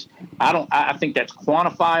just I think that's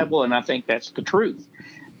quantifiable, and I think that's the truth.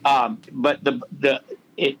 But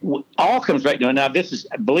it all comes back to, now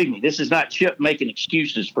believe me, this is not Chip making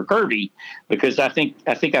excuses for Kirby, because I think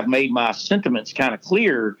I've made my sentiments kind of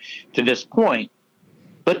clear to this point.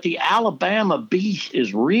 But the Alabama beast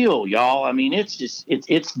is real, y'all. I mean, it's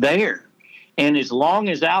there. And as long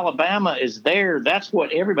as Alabama is there, that's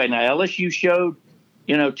what everybody, now LSU showed,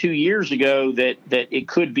 2 years ago that it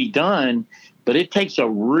could be done. But it takes a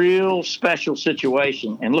real special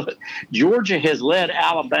situation. And look, Georgia has led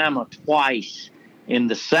Alabama twice in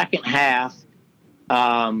the second half.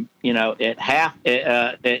 At halftime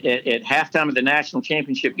of the national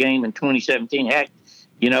championship game in 2017. Heck,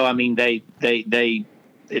 they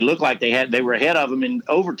it looked like they were ahead of them in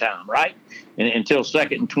overtime, right? Until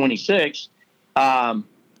second and 26. And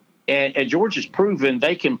Georgia's proven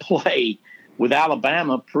they can play with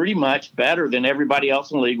Alabama pretty much better than everybody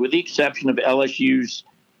else in the league, with the exception of LSU's,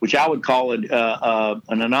 which I would call it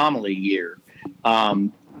an anomaly year.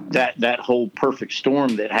 That whole perfect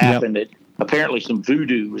storm that happened, that apparently some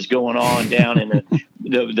voodoo was going on down in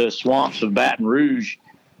the swamps of Baton Rouge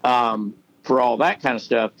for all that kind of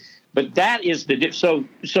stuff. But that is so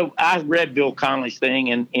I read Bill Connolly's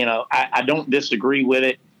thing, and I don't disagree with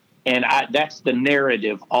it. And that's the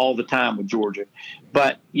narrative all the time with Georgia.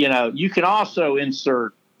 But, you can also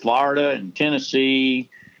insert Florida and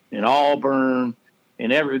Tennessee and Auburn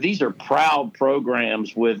and these are proud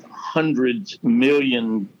programs with hundreds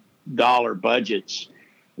 $million budgets,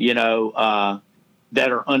 that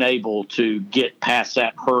are unable to get past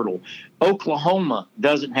that hurdle. Oklahoma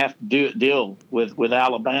doesn't have to deal with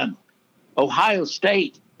Alabama. Ohio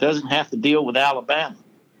State doesn't have to deal with Alabama.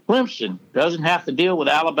 Clemson doesn't have to deal with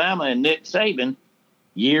Alabama and Nick Saban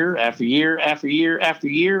year after year after year after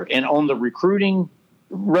year, and on the recruiting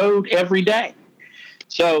road every day.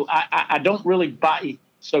 So I don't really buy.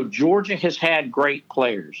 So Georgia has had great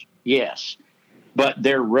players, yes, but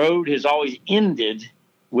their road has always ended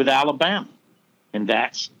with Alabama, and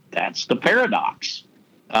that's the paradox.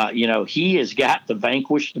 he has got to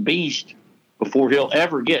vanquish the beast before he'll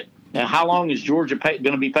ever get. Now, how long is Georgia going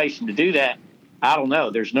to be patient to do that? I don't know.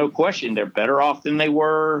 There's no question they're better off than they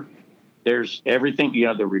were. There's everything,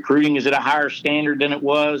 the recruiting is at a higher standard than it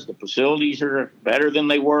was. The facilities are better than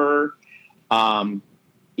they were. I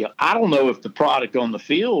don't know if the product on the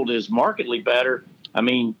field is markedly better. I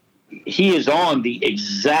mean, he is on the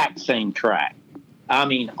exact same track. I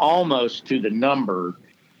mean, almost to the number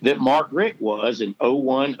that Mark Richt was in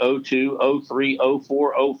 01, 02, 03,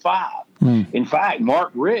 04, 05. In fact,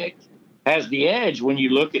 Mark Richt has the edge when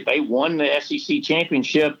you look at they won the SEC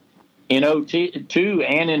championship in 02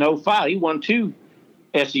 and in 05. He won 2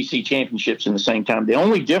 SEC championships in the same time. The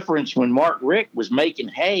only difference when Mark Richt was making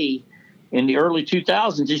hay in the early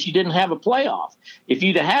 2000s is you didn't have a playoff. If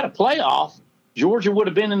you'd have had a playoff, Georgia would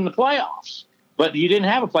have been in the playoffs. But you didn't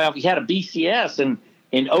have a playoff. You had a BCS. And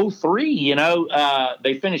in 03,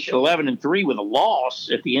 they finished 11-3 with a loss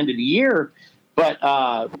at the end of the year. But,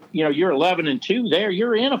 you're 11-2 there.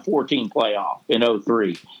 You're in a 14 playoff in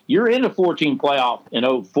 03. You're in a 14 playoff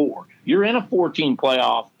in 04. You're in a 14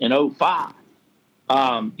 playoff in 05.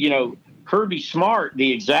 Kirby Smart,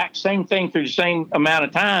 the exact same thing through the same amount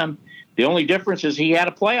of time. The only difference is he had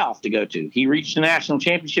a playoff to go to. He reached the national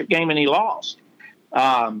championship game and he lost.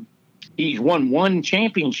 He's won 1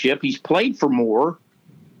 championship. He's played for more.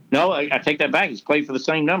 No, I take that back. He's played for the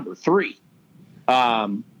same number, 3.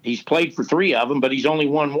 He's played for 3 of them, but he's only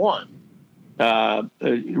won 1.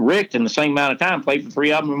 Richt, in the same amount of time, played for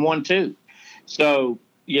 3 of them and won 2. So,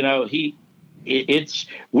 we're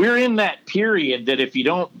in that period that if you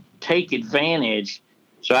don't take advantage,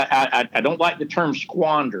 so I don't like the term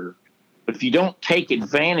squander, but if you don't take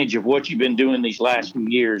advantage of what you've been doing these last few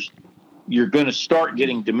years, you're going to start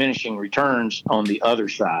getting diminishing returns on the other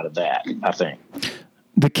side of that, I think.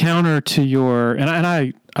 The counter to your, and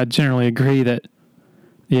I generally agree that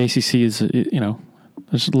the ACC is,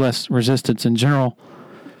 there's less resistance in general,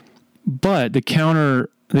 but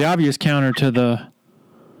the obvious counter to the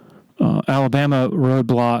Alabama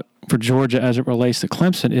roadblock for Georgia as it relates to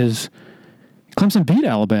Clemson is Clemson beat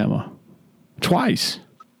Alabama twice.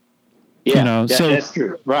 Yeah, that's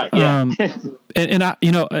true. Right. Yeah. and I,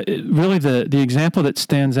 really the example that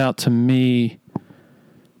stands out to me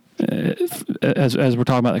as we're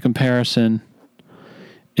talking about the comparison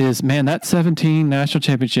is, man, that 17 national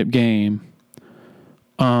championship game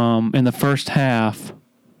in the first half,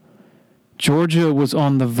 Georgia was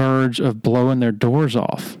on the verge of blowing their doors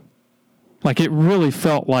off. Like, it really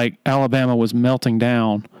felt like Alabama was melting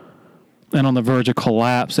down and on the verge of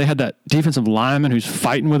collapse. They had that defensive lineman who's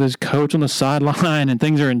fighting with his coach on the sideline, and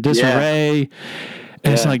things are in disarray. Yeah.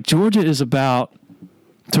 And it's like Georgia is about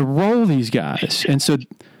to roll these guys. And so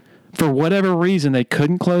for whatever reason, they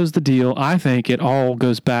couldn't close the deal. I think it all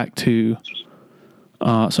goes back to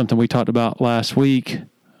something we talked about last week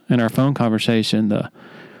in our phone conversation, the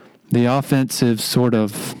offensive sort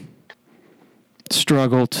of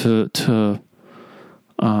struggle to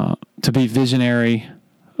be visionary,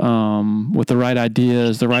 with the right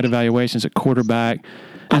ideas, the right evaluations at quarterback.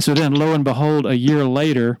 And so then, lo and behold, a year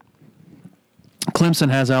later, Clemson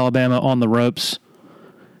has Alabama on the ropes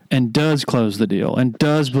and does close the deal and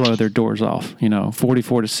does blow their doors off,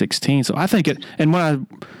 44-16. So I think it, and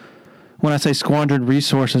when I say squandered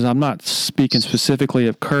resources, I'm not speaking specifically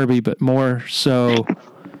of Kirby, but more so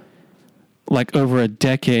like over a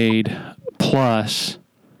decade plus,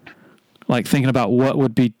 like thinking about what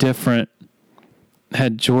would be different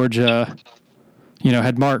had Georgia,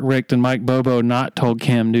 had Mark Richt and Mike Bobo not told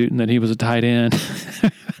Cam Newton that he was a tight end.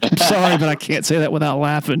 I'm sorry, but I can't say that without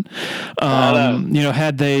laughing.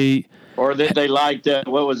 Had they... Or that they liked,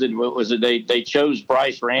 what was it? They chose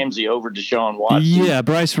Bryce Ramsey over Deshaun Watson. Yeah,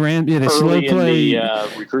 Bryce Ramsey. Yeah, they slow play in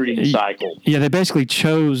the recruiting cycle. Yeah, they basically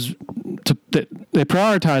chose they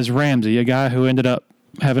prioritized Ramsey, a guy who ended up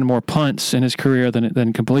having more punts in his career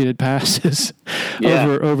than completed passes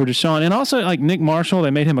over Deshaun. And also, like Nick Marshall,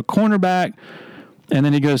 they made him a cornerback, and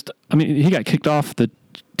then he got kicked off the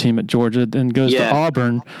team at Georgia, then goes to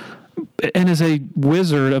Auburn, and is a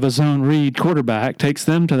wizard of a zone read quarterback, takes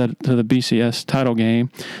them to the BCS title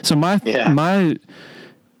game. So my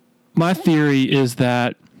theory is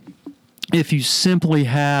that if you simply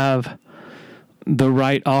have the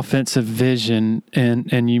right offensive vision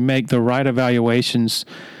and you make the right evaluations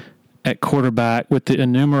at quarterback with the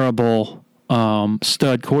innumerable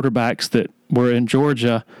stud quarterbacks that were in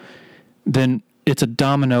Georgia, then it's a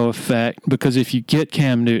domino effect, because if you get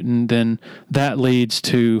Cam Newton, then that leads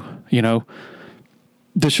to,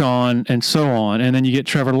 Deshaun and so on. And then you get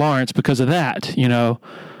Trevor Lawrence because of that,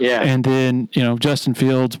 and then, Justin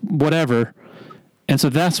Fields, whatever. And so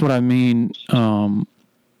that's what I mean,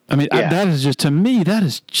 I mean, that is just, to me, that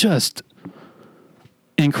is just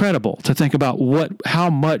incredible to think about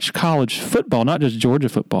how much college football, not just Georgia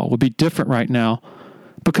football, would be different right now,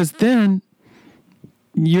 because then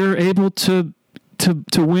you're able to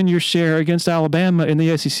win your share against Alabama in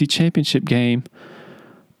the SEC championship game,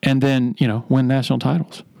 and then win national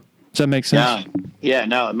titles. Does that make sense? Yeah,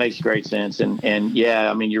 no, it makes great sense, and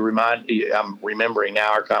yeah, I mean, I'm remembering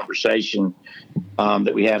now our conversation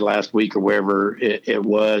that we had last week or wherever it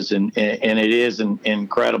was, and it is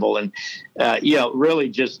incredible, and really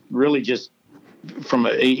just from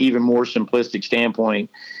an even more simplistic standpoint,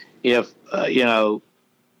 if look,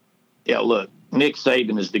 Nick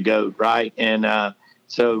Saban is the GOAT, right? And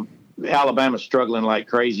so Alabama's struggling like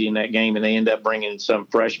crazy in that game, and they end up bringing in some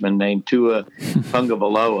freshman named Tua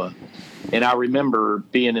Tagovailoa. And I remember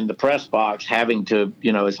being in the press box having to,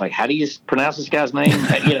 it's like, how do you pronounce this guy's name?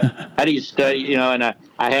 How do you study? And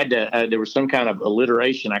I had to, there was some kind of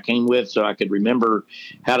alliteration I came with so I could remember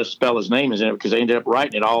how to spell his name, because they ended up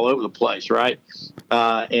writing it all over the place, right?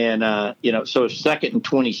 So if 2nd and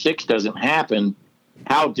 26 doesn't happen,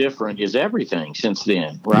 how different is everything since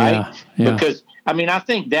then, right? Yeah. Because, I mean, I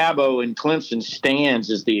think Dabo and Clemson stands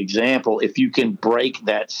as the example. If you can break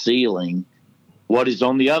that ceiling, what is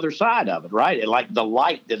on the other side of it, right? Like the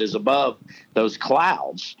light that is above those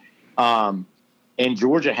clouds. And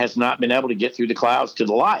Georgia has not been able to get through the clouds to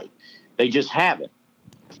the light. They just haven't.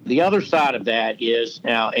 The other side of that is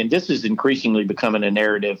now, and this is increasingly becoming a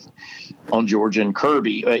narrative on Georgia and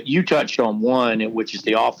Kirby. You touched on one, which is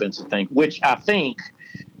the offensive thing, which I think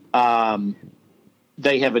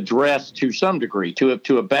they have addressed to some degree,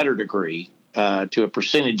 to a better degree, to a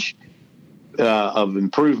percentage of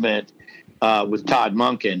improvement. With Todd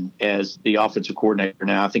Monken as the offensive coordinator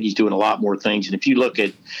now. I think he's doing a lot more things. And if you look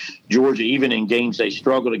at Georgia, even in games they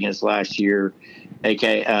struggled against last year,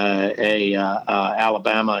 Alabama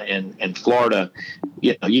and Florida,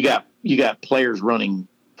 you got players running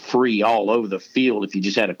free all over the field if you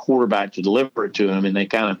just had a quarterback to deliver it to them. And they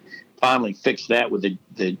kind of finally fixed that with the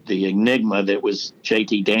enigma that was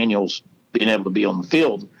JT Daniels being able to be on the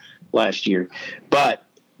field last year. But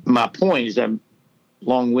my point is, I'm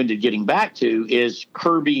long-winded getting back to, is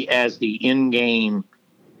Kirby as the in-game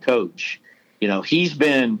coach. He's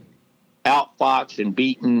been outfoxed and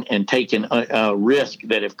beaten and taken a risk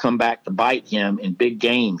that have come back to bite him in big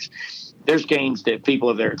games. There's games that people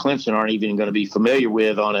over there at Clemson aren't even going to be familiar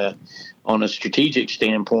with on a strategic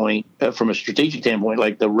standpoint, from a strategic standpoint,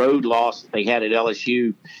 like the road loss that they had at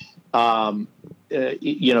LSU, the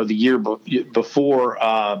year before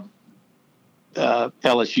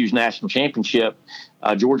LSU's national championship.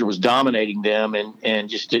 Georgia was dominating them, and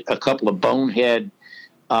just a couple of bonehead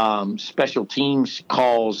special teams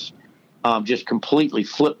calls just completely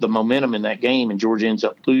flipped the momentum in that game, and Georgia ends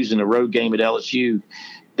up losing a road game at LSU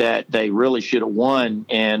that they really should have won.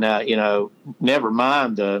 And never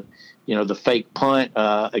mind the fake punt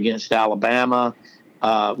against Alabama,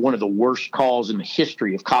 one of the worst calls in the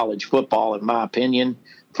history of college football, in my opinion,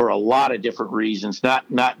 for a lot of different reasons, not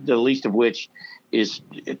the least of which is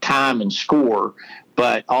time and score,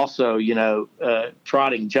 but also,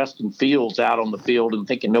 trotting Justin Fields out on the field and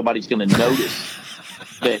thinking nobody's going to notice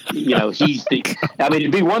that, he's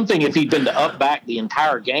it'd be one thing if he'd been to up back the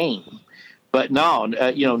entire game, but no,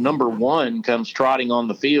 number one comes trotting on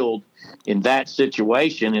the field in that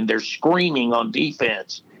situation, and they're screaming on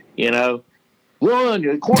defense, run,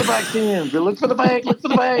 your quarterback's in, look for the bag.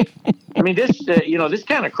 I mean, this, this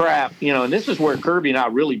kind of crap, and this is where Kirby and I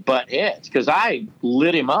really butt heads, because I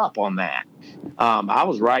lit him up on that. I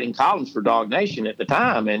was writing columns for Dog Nation at the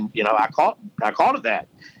time, and, I called it that.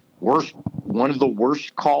 One of the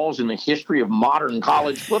worst calls in the history of modern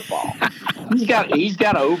college football. He's got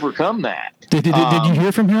to overcome that. Did you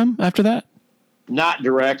hear from him after that? Not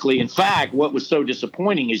directly. In fact, what was so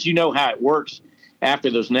disappointing is, how it works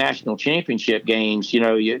after those national championship games.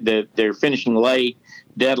 They're finishing late,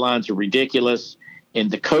 deadlines are ridiculous,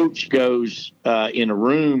 and the coach goes in a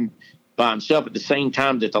room by himself at the same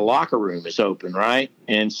time that the locker room is open, right?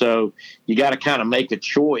 And so you got to kind of make a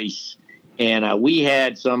choice. And we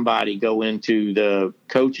had somebody go into the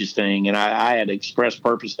coaches thing, and I had express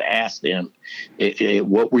purpose to ask them,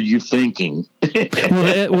 what were you thinking? And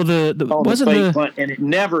it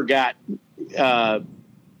never got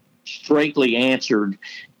straightly answered,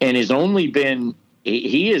 and has only been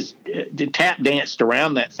he has tap danced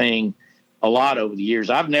around that thing a lot over the years.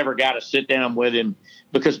 I've never got to sit down with him,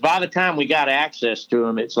 because by the time we got access to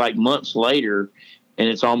him, it's like months later, and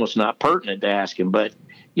it's almost not pertinent to ask him. But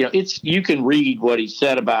you can read what he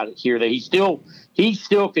said about it here, that he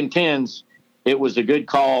still contends it was a good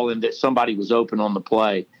call and that somebody was open on the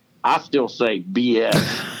play. I still say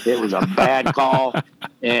BS. It was a bad call.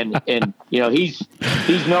 And he's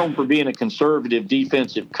known for being a conservative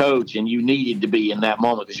defensive coach, and you needed to be in that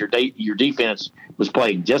moment because your defense was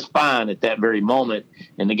playing just fine at that very moment,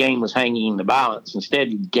 and the game was hanging in the balance. Instead,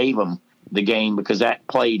 he gave them the game because that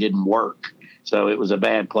play didn't work. So it was a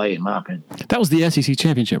bad play, in my opinion. That was the SEC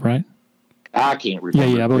championship, right? I can't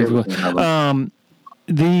remember. Yeah, I believe it was.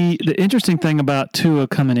 The interesting thing about Tua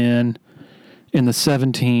coming in the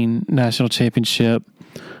 2017 national championship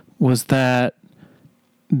was that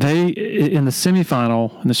they, in the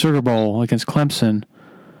semifinal in the Sugar Bowl against Clemson,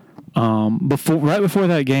 right before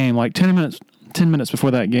that game, like 10 minutes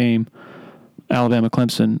before that game,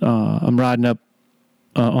 Alabama-Clemson, I'm riding up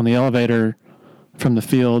on the elevator from the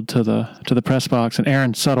field to the press box, and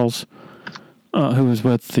Aaron Suttles, who was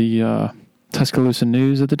with the Tuscaloosa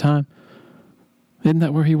News at the time, isn't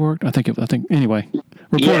that where he worked? I think anyway.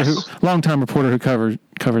 Reporter, longtime reporter who covers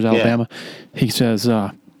Alabama. Yeah. He says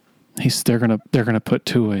they're gonna put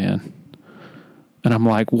Tua in, and I'm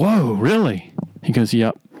like, whoa, really? He goes,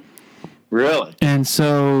 yep. Really? And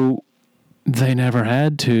so they never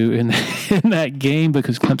had to in that game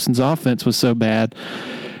because Clemson's offense was so bad.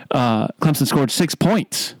 Clemson scored 6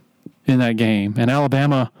 points in that game, and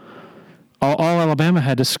Alabama, all Alabama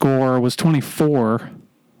had to score was 24,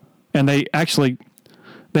 and they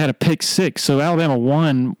had a pick six, so Alabama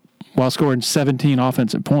won while scoring 17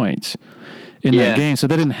 offensive points in that game, so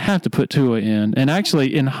they didn't have to put Tua in. And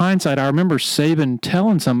actually, in hindsight, I remember Saban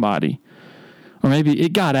telling somebody, or maybe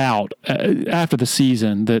it got out after the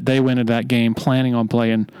season, that they went into that game planning on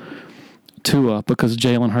playing Tua because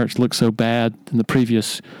Jalen Hurts looked so bad in the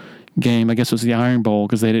previous game. I guess it was the Iron Bowl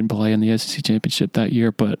because they didn't play in the SEC championship that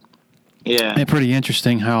year. But it's pretty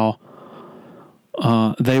interesting how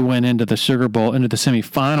they went into the Sugar Bowl, into the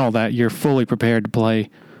semifinal that year, fully prepared to play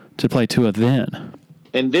Tua then.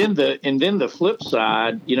 And then the flip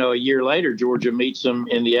side, a year later, Georgia meets them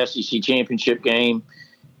in the SEC championship game,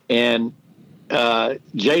 and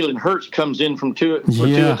Jalen Hurts comes in for Tua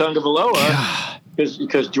Tagovailoa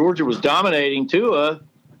because Georgia was dominating Tua,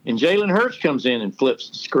 and Jalen Hurts comes in and flips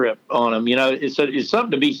the script on him. It's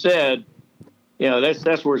something to be said.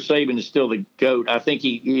 That's where Saban is still the GOAT. I think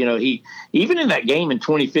he even in that game in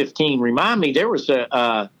 2015, remind me, there was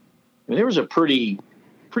a pretty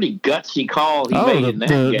gutsy call he made in that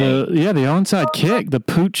game. The onside kick, the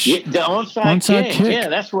pooch. Yeah, the onside kick. Yeah,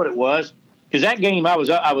 that's what it was. Because that game, I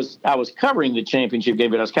was covering the championship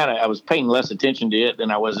game, but I was paying less attention to it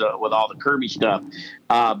than I was with all the Kirby stuff.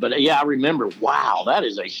 But I remember. Wow, that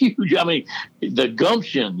is a huge. I mean, the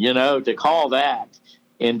gumption, to call that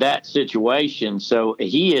in that situation. So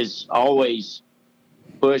he has always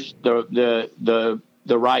pushed the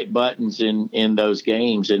right buttons in those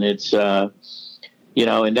games, and it's and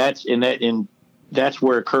that's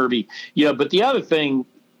where Kirby. But the other thing.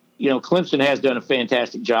 Clemson has done a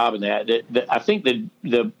fantastic job in that. I think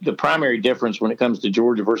the primary difference when it comes to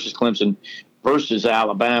Georgia versus Clemson versus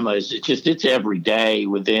Alabama is it's every day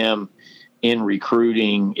with them in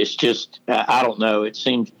recruiting. It's just I don't know. It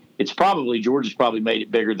seems Georgia's probably made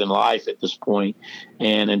it bigger than life at this point,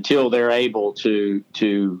 and until they're able to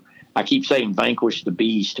I keep saying vanquish the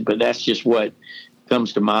beast, but that's just what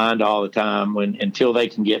comes to mind all the time. Until they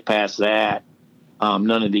can get past that.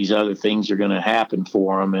 None of these other things are going to happen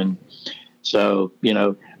for them. And so,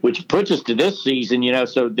 which puts us to this season,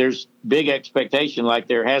 so there's big expectation like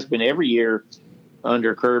there has been every year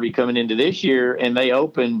under Kirby coming into this year. And they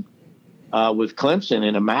open with Clemson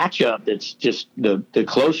in a matchup that's just the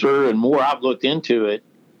closer and more I've looked into it.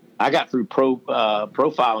 I got through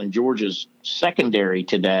profiling Georgia's secondary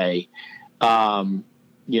today,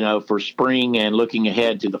 for spring and looking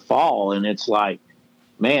ahead to the fall. And it's like,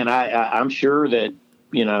 man, I'm sure that,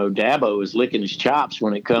 Dabo is licking his chops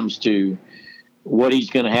when it comes to what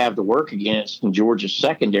he's going to have to work against in Georgia's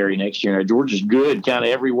secondary next year. Now, Georgia's good kind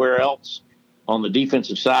of everywhere else on the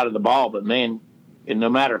defensive side of the ball, but, man, and no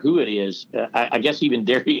matter who it is, I guess even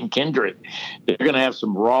Darian Kendrick, they're going to have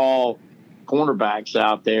some raw cornerbacks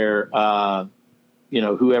out there,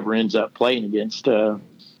 whoever ends up playing against them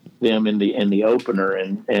in the opener,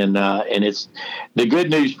 and it's the good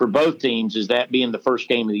news for both teams is that being the first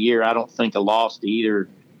game of the year, I don't think a loss to either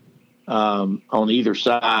on either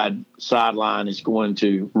sideline is going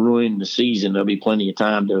to ruin the season. There'll be plenty of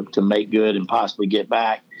time to make good and possibly get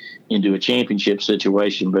back into a championship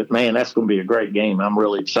situation. But man, that's going to be a great game. I'm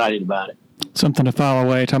really excited about it. Something to file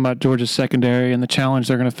away, talking about Georgia's secondary and the challenge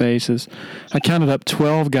they're going to face is I counted up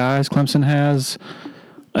 12 guys Clemson has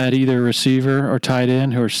at either receiver or tight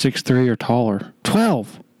end who are 6'3" or taller.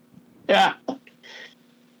 12. Yeah.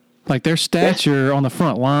 Like their stature on the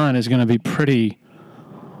front line is going to be pretty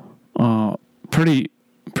pretty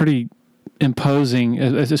imposing,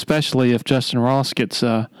 especially if Justin Ross gets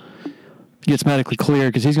medically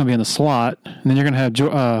cleared, because he's going to be in the slot, and then you're going to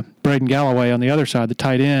have Braden Galloway on the other side, the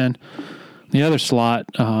tight end, the other slot.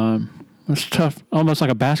 It's tough, almost like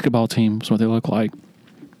a basketball team is what they look like.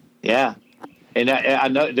 Yeah, and I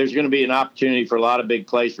know there's going to be an opportunity for a lot of big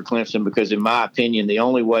plays for Clemson, because in my opinion, the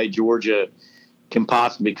only way Georgia can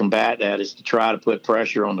possibly combat that is to try to put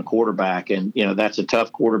pressure on the quarterback, and that's a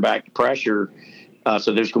tough quarterback to pressure.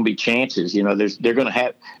 So there's going to be chances. Georgia's going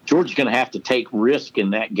to have to take risk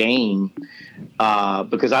in that game,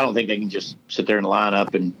 because I don't think they can just sit there and line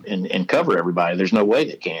up and cover everybody. There's no way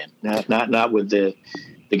they can. Not with the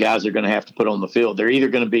guys they're going to have to put on the field. They're either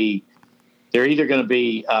going to be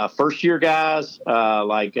first year guys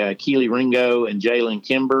like Keely Ringo and Jalen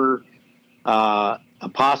Kimber, a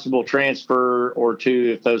possible transfer or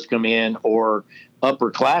two if those come in, or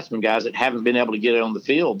upperclassmen guys that haven't been able to get on the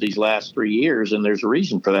field these last 3 years, and there's a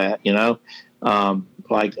reason for that,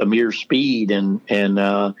 like Amir Speed and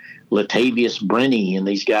Latavius Brenny and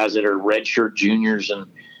these guys that are redshirt juniors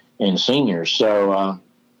and seniors. So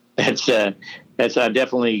that's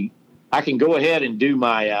definitely. I can go ahead and do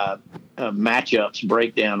my matchups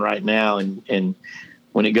breakdown right now, and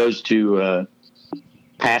when it goes to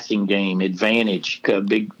passing game advantage,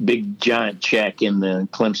 big giant check in the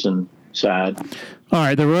Clemson side. All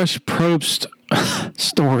right, the Rush Propst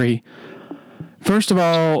story. First of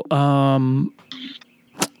all,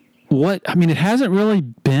 it hasn't really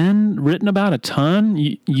been written about a ton.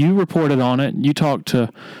 You reported on it. You talked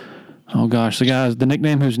to, the guys, the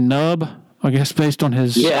nickname who's Nub, I guess, based on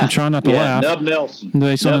his. I'm trying not to laugh. Nub Nelson.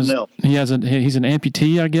 He's an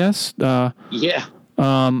amputee, I guess.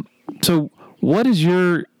 So, what is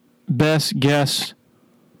your best guess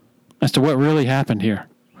as to what really happened here?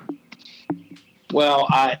 Well,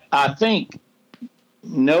 I think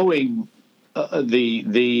knowing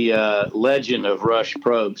the legend of Rush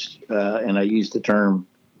Propst, and I use the term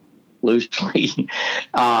loosely,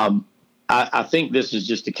 I think this is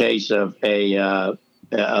just a case of a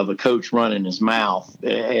coach running his mouth.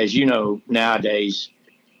 As you know, nowadays,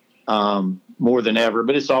 more than ever,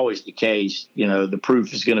 but it's always the case, the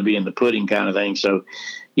proof is going to be in the pudding kind of thing. So,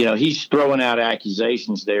 he's throwing out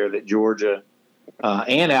accusations there that Georgia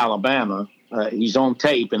and Alabama, he's on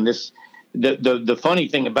tape. And the funny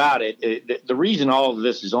thing about it, the reason all of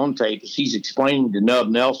this is on tape is he's explaining to Nub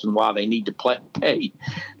Nelson why they need to pay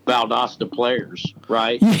Valdosta players,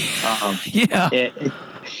 right?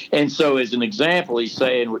 And so as an example, he's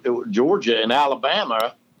saying Georgia and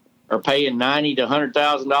Alabama are paying $90,000 to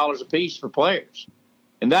 $100,000 a piece for players.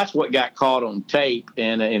 And that's what got caught on tape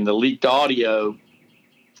and in the leaked audio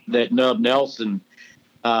that Nub Nelson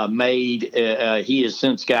made. He has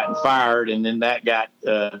since gotten fired, and then that got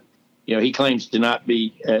he claims to not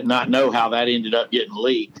know how that ended up getting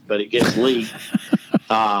leaked, but it gets leaked.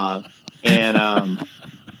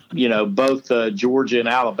 Both Georgia and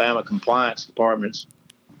Alabama compliance departments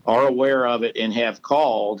are aware of it and have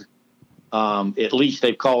called. At least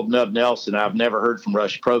they've called Nub Nelson. I've never heard from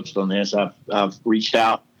Rush Propst on this. I've reached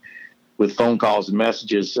out with phone calls and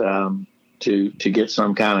messages to get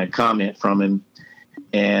some kind of comment from him,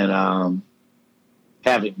 and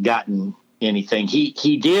haven't gotten anything.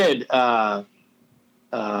 He did. I've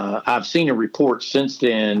seen a report since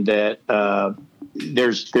then that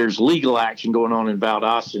there's legal action going on in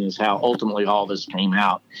Valdosta, is how ultimately all this came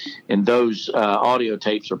out, and those audio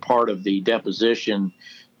tapes are part of the deposition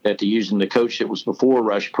that they're using. The coach that was before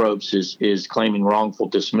Rush Propst is claiming wrongful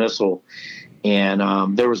dismissal.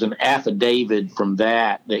 And there was an affidavit from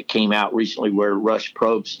that came out recently where Rush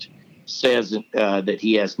Propst says that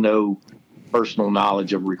he has no personal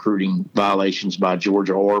knowledge of recruiting violations by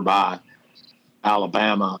Georgia or by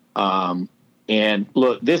Alabama. And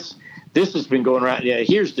look, this has been going around. Yeah,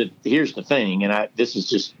 here's the thing, and this is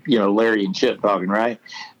just Larry and Chip talking, right?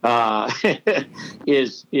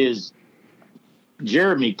 Is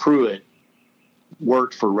Jeremy Pruitt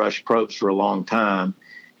worked for Rush Propst for a long time.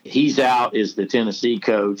 He's out as the Tennessee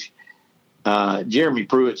coach. Jeremy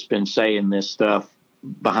Pruitt's been saying this stuff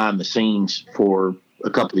behind the scenes for a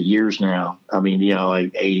couple of years now. I mean,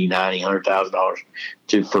 like $80,000, $90,000,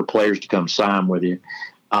 $100,000 for players to come sign with you.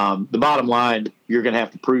 The bottom line, you're going to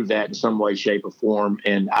have to prove that in some way, shape, or form.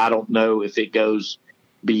 And I don't know if it goes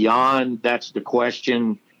beyond. That's the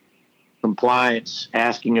question. Compliance,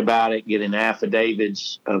 asking about it, getting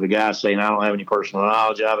affidavits of the guy saying, I don't have any personal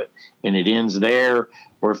knowledge of it, and it ends there.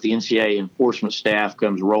 Or if the NCAA enforcement staff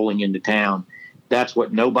comes rolling into town. That's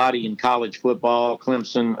what nobody in college football,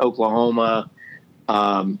 Clemson, Oklahoma,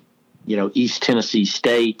 East Tennessee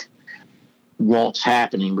State, wants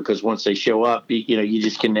happening, because once they show up, you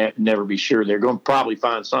just can never be sure. They're going to probably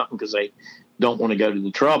find something because they don't want to go to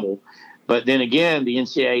the trouble. But then again, the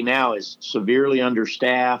NCAA now is severely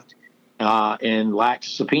understaffed and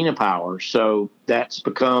lacks subpoena power. So that's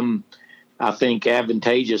become, I think,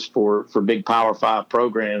 advantageous for big Power 5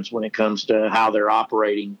 programs when it comes to how they're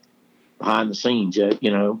operating behind the scenes.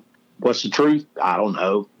 What's the truth? I don't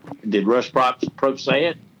know. Did Rush Propst say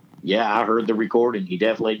it? Yeah, I heard the recording. He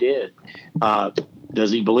definitely did.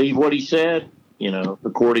 Does he believe what he said?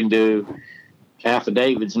 According to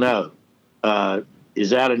affidavits, no.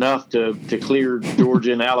 Is that enough to clear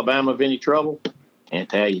Georgia and Alabama of any trouble? Can't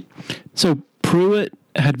tell you. So Pruitt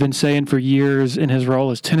had been saying for years in his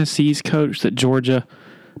role as Tennessee's coach that Georgia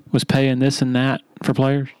was paying this and that for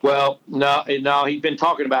players? Well, no, he's been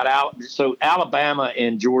talking about so Alabama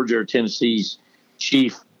and Georgia are Tennessee's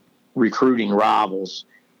chief recruiting rivals.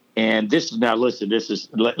 And this is, now listen,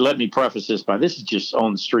 let me preface this by, this is just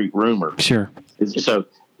on the street rumor. Sure. So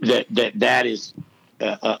that is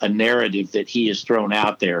a narrative that he has thrown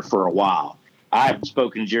out there for a while. I haven't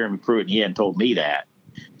spoken to Jeremy Pruitt, and he hadn't told me that.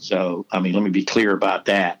 So, let me be clear about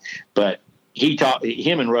that. But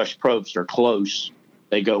him and Rush Propst are close.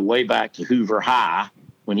 They go way back to Hoover High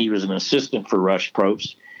when he was an assistant for Rush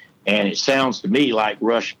Propst. And it sounds to me like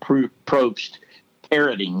Rush Propst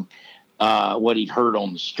parroting what he'd heard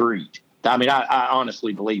on the street. I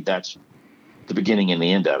honestly believe that's the beginning and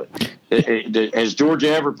the end of it. Has Georgia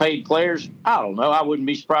ever paid players? I don't know. I wouldn't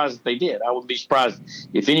be surprised if they did. I wouldn't be surprised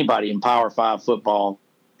if anybody in Power 5 football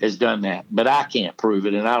has done that. But I can't prove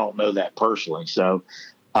it, and I don't know that personally. So,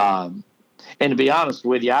 and to be honest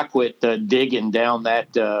with you, I quit digging down that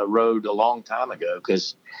road a long time ago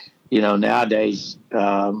because, nowadays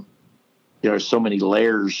there are so many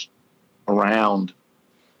layers around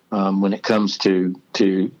when it comes to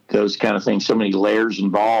those kind of things, so many layers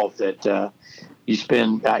involved that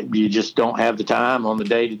you just don't have the time on the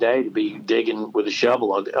day-to-day to be digging with a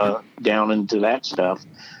shovel down into that stuff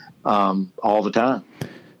all the time.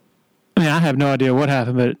 I have no idea what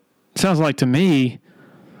happened, but it sounds like to me,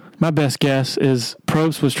 my best guess is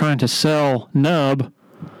Probst was trying to sell Nub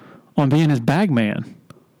on being his bag man.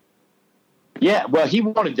 Yeah, well, here's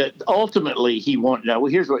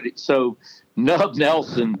what, so Nub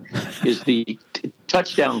Nelson is the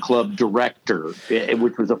touchdown club director,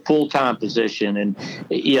 which was a full-time position. And,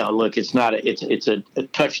 look, it's a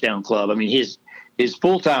touchdown club. His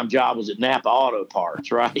full-time job was at Napa Auto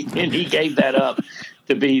Parts, right? And he gave that up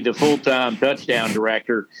to be the full-time touchdown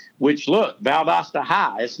director, which, look, Valdosta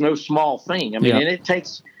High, it's no small thing. And it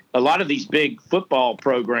takes a lot of these big football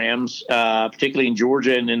programs, particularly in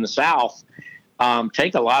Georgia and in the South,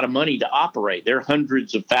 take a lot of money to operate. There are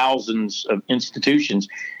hundreds of thousands of institutions.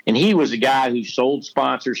 And he was a guy who sold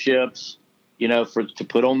sponsorships, to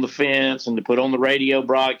put on the fence and to put on the radio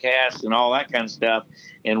broadcast and all that kind of stuff.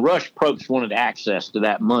 And Rush Propst wanted access to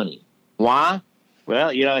that money. Why? Well,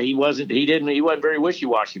 he wasn't very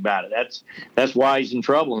wishy-washy about it. That's why he's in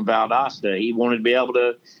trouble in Valdosta. He wanted to be able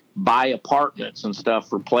to buy apartments and stuff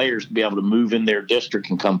for players to be able to move in their district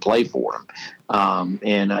and come play for them.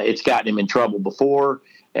 And it's gotten him in trouble before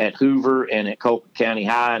at Hoover and at Colquitt County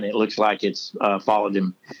High, and it looks like it's followed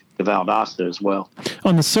him to Valdosta as well.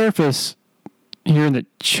 On the surface, hearing that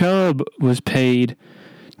Chubb was paid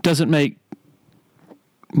doesn't make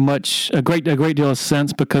a great deal of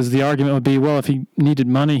sense, because the argument would be, well, if he needed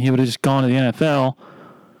money, he would have just gone to the NFL.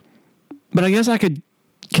 But I guess I could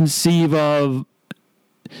conceive of,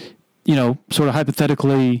 sort of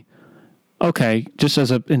hypothetically, okay, just as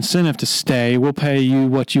an incentive to stay, we'll pay you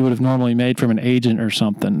what you would have normally made from an agent or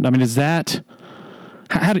something. Is that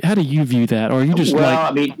how do you view that? Or are you just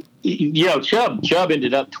Chubb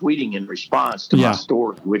ended up tweeting in response to my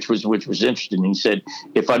story, which was interesting. He said,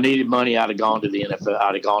 if I needed money, I'd have gone to the NFL.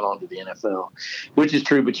 I'd have gone on to the NFL, which is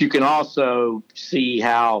true. But you can also see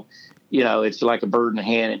how, it's like a bird in the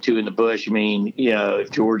hand and two in the bush.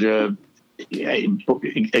 If Georgia,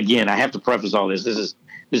 again, I have to preface all this. This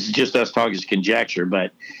is just us talking as conjecture,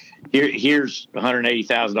 but here's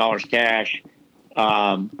 $180,000 cash.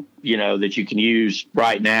 That you can use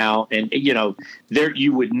right now. And, there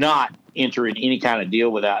you would not enter in any kind of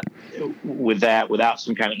deal without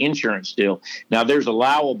some kind of insurance deal. Now, there's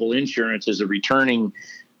allowable insurance as a returning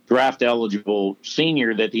draft eligible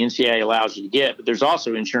senior that the NCAA allows you to get, but there's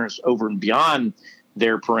also insurance over and beyond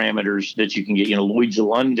their parameters that you can get, Lloyd's of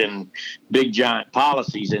London, big giant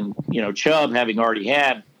policies. And, Chubb, having already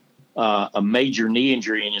had a major knee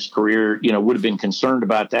injury in his career, would have been concerned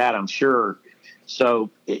about that, I'm sure. So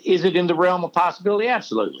is it in the realm of possibility?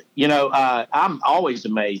 Absolutely. I'm always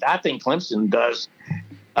amazed. I think Clemson does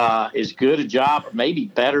as good a job, maybe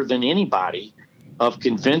better than anybody, of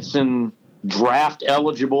convincing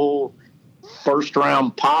draft-eligible,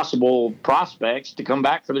 first-round possible prospects to come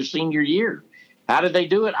back for their senior year. How did they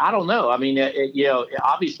do it? I don't know. I mean,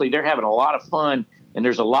 obviously they're having a lot of fun, and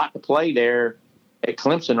there's a lot to play there at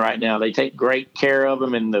Clemson right now. They take great care of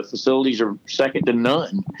them, and the facilities are second to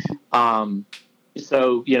none.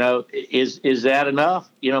 So, is that enough?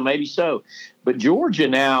 Maybe so. But Georgia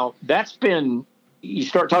now, you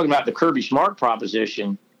start talking about the Kirby Smart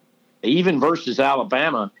proposition, even versus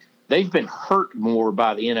Alabama, they've been hurt more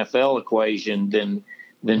by the NFL equation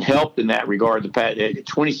than helped in that regard.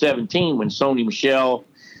 2017, when Sony Michel,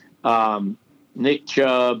 Nick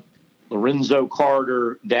Chubb, Lorenzo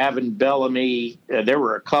Carter, Davin Bellamy, there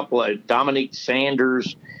were a couple of Dominique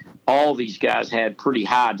Sanders. All these guys had pretty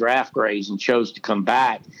high draft grades and chose to come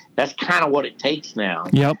back. That's kind of what it takes now.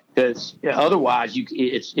 Yep. Because otherwise,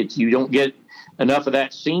 you don't get enough of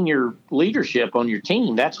that senior leadership on your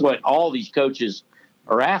team. That's what all these coaches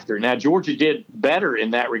are after. Now, Georgia did better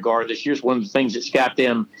in that regard this year. It's one of the things that's got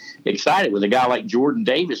them excited with a guy like Jordan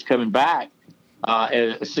Davis coming back,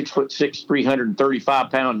 a 6'6",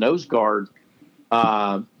 335-pound nose guard.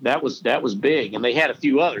 That was big, and they had a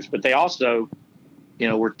few others, but they also,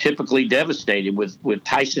 were typically devastated with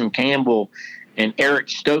Tyson Campbell and Eric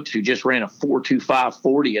Stokes, who just ran a 4.25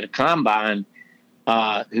 40 at a combine,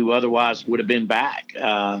 who otherwise would have been back.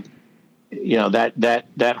 That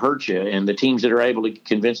hurts you. And the teams that are able to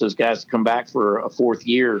convince those guys to come back for a fourth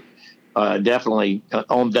year, definitely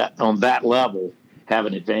on that level have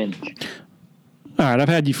an advantage. All right, I've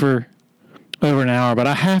had you for over an hour, but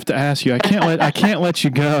I have to ask you. I can't let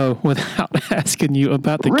you go without asking you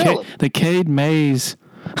about the Cade Mays.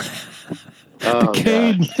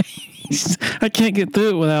 Cade Mays. I can't get through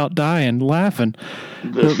it without dying laughing.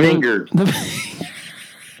 The finger.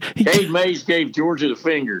 Cade Mays gave Georgia the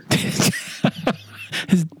finger.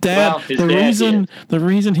 His dad. The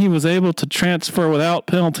reason he was able to transfer without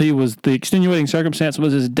penalty was the extenuating circumstance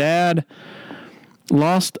was his dad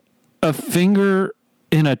lost a finger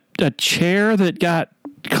in a chair that got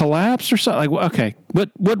collapsed or something. Like, okay,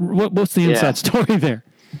 what's the inside story there?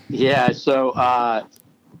 Yeah, so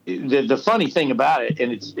the funny thing about it,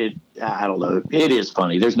 and I don't know, it is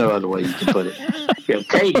funny. There's no other way you can put it.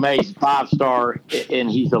 Cade Mays, 5-star, and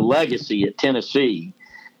he's a legacy at Tennessee,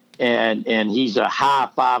 and he's a high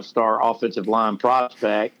 5-star offensive line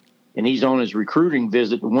prospect, and he's on his recruiting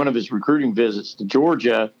visit. One of his recruiting visits to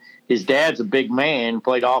Georgia, his dad's a big man,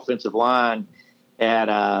 played offensive line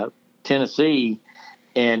at Tennessee,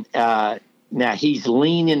 and now he's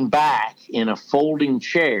leaning back in a folding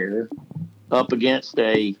chair up against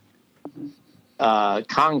a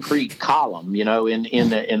concrete column,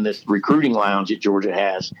 in this recruiting lounge that Georgia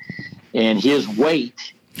has, and his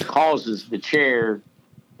weight causes the chair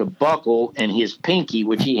to buckle, and his pinky,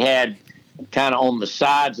 which he had kind of on the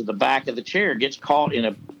sides of the back of the chair, gets caught in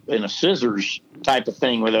a scissors type of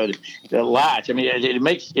thing with the latch. I mean, it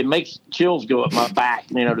makes chills go up my back,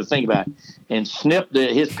 to think about it. And snipped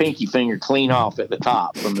his pinky finger clean off at the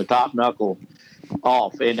top, from the top knuckle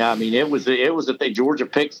off. And I mean, it was that Georgia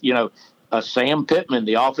picks, Sam Pittman,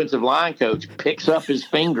 the offensive line coach, picks up his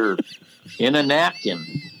finger in a napkin.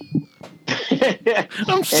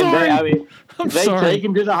 I'm sorry. They take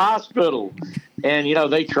him to the hospital, and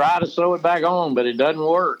they try to sew it back on, but it doesn't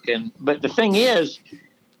work. But the thing is,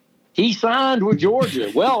 he signed with Georgia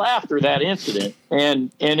well after that incident,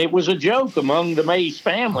 and it was a joke among the Mays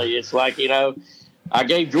family. It's like, I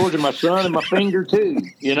gave Georgia my son and my finger too,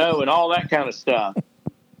 and all that kind of stuff.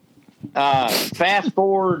 Fast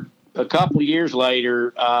forward a couple of years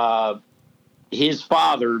later, his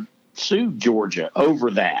father sued Georgia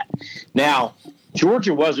over that. Now,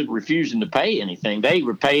 Georgia wasn't refusing to pay anything. They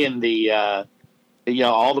were paying the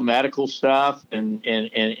all the medical stuff and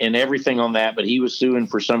everything on that, but he was suing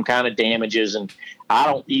for some kind of damages, and I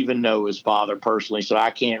don't even know his father personally, so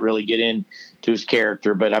I can't really get into his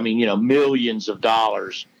character, but I mean, millions of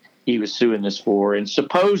dollars he was suing this for. And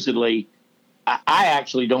supposedly, I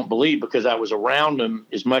actually don't believe, because I was around him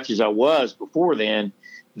as much as I was before then,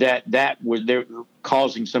 that they're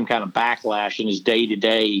causing some kind of backlash in his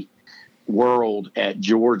day-to-day world at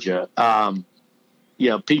Georgia.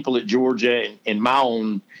 People at Georgia, and my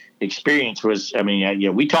own experience was,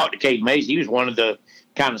 we talked to Cade Mays. He was one of the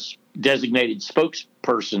kind of designated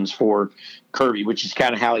spokespersons for Kirby, which is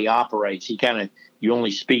kind of how he operates. You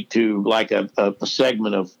only speak to like a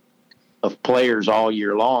segment of players all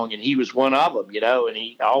year long, and he was one of them, and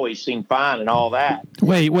he always seemed fine and all that.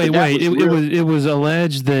 Wait. It was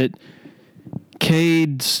alleged that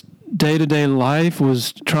Cade's day-to-day life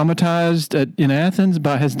was traumatized in Athens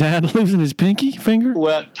by his dad losing his pinky finger?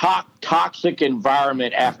 Well, toxic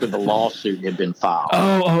environment after the lawsuit had been filed.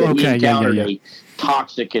 Oh, okay. He encountered a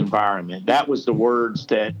toxic environment. That was the words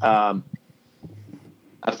that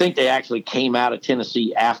I think they actually came out of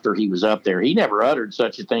Tennessee after he was up there. He never uttered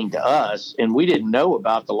such a thing to us, and we didn't know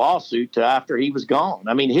about the lawsuit till after he was gone.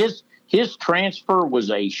 I mean, his transfer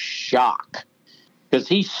was a shock because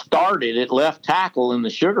he started at left tackle in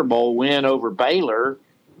the Sugar Bowl win over Baylor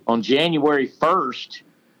on January 1st,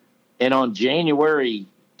 and on January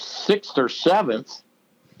 6th or 7th,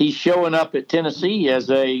 he's showing up at Tennessee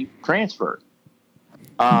as a transfer.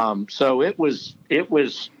 So it was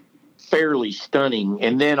fairly stunning,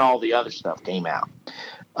 and then all the other stuff came out.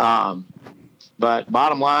 But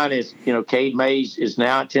bottom line is, Cade Mays is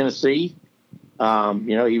now at Tennessee.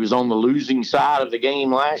 He was on the losing side of the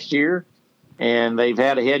game last year, and they've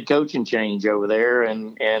had a head coaching change over there,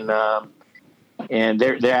 and they're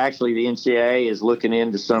actually, the NCAA is looking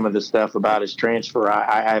into some of the stuff about his transfer.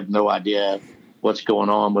 I have no idea what's going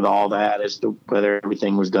on with all that as to whether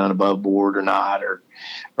everything was done above board or not, or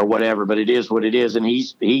whatever, but it is what it is. And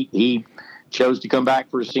he chose to come back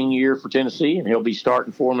for his senior year for Tennessee, and he'll be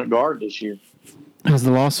starting for him at guard this year. Has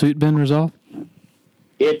the lawsuit been resolved?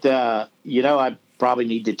 I probably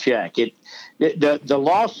need to check it. The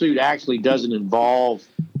lawsuit actually doesn't involve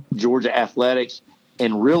Georgia athletics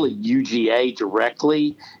and really UGA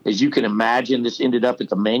directly. As you can imagine, this ended up at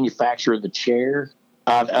the manufacturer of the chair,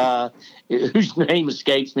 whose name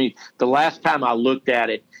escapes me. The last time I looked at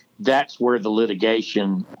it, that's where the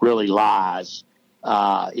litigation really lies,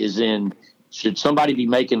 is in, should somebody be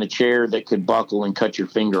making a chair that could buckle and cut your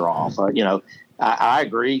finger off? I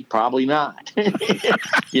agree, probably not.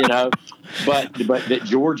 But that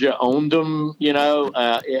Georgia owned them,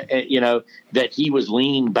 that he was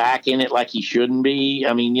leaning back in it like he shouldn't be.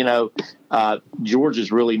 I mean,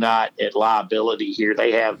 Georgia's really not at liability here.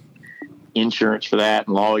 They have insurance for that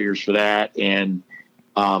and lawyers for that, and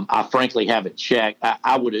I frankly haven't checked.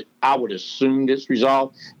 I would assume it's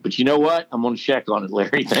resolved, but you know what? I'm going to check on it,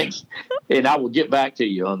 Larry. Thanks, and I will get back to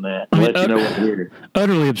you on that. Let you know what here.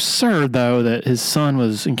 Utterly absurd, though, that his son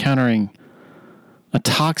was encountering a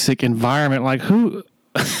toxic environment. Like who?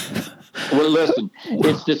 Well, listen,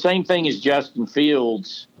 it's the same thing as Justin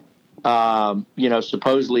Fields.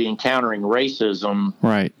 Supposedly encountering racism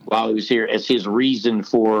right while he was here as his reason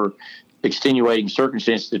for extenuating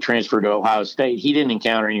circumstances to transfer to Ohio State. He didn't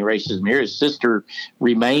encounter any racism here. His sister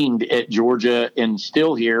remained at Georgia and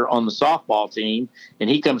still here on the softball team,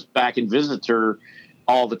 and he comes back and visits her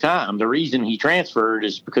all the time. The reason he transferred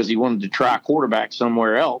is because he wanted to try quarterback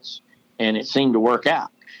somewhere else, and it seemed to work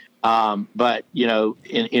out. But,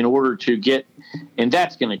 in order to get – and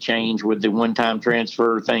that's going to change with the one-time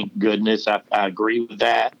transfer. Thank goodness. I agree with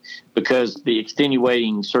that, because the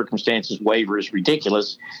extenuating circumstances waiver is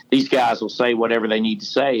ridiculous. These guys will say whatever they need to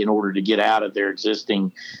say in order to get out of their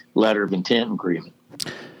existing letter of intent agreement.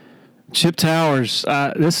 Chip Towers,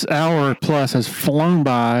 this hour plus has flown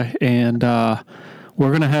by, and we're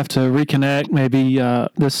going to have to reconnect maybe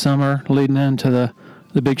this summer leading into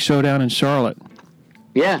the big showdown in Charlotte.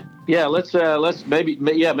 Yeah, let's maybe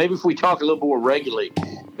if we talk a little more regularly,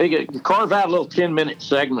 carve out a little 10-minute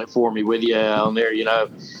segment for me with you on there,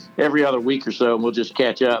 every other week or so, and we'll just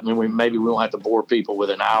catch up, and maybe we won't have to bore people with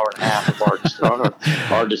an hour and a half of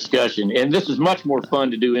our discussion. And this is much more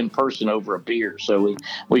fun to do in person over a beer, so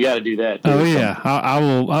we got to do that too. Oh yeah, I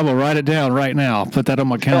will write it down right now. Put that on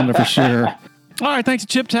my calendar for sure. All right, thanks to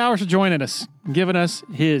Chip Towers for joining us, giving us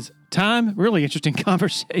his time. Really interesting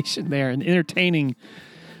conversation there, and entertaining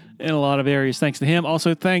in a lot of areas. Thanks to him.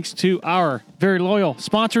 Also, thanks to our very loyal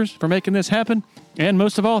sponsors for making this happen. And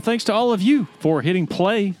most of all, thanks to all of you for hitting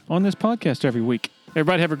play on this podcast every week.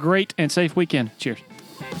 Everybody have a great and safe weekend. Cheers.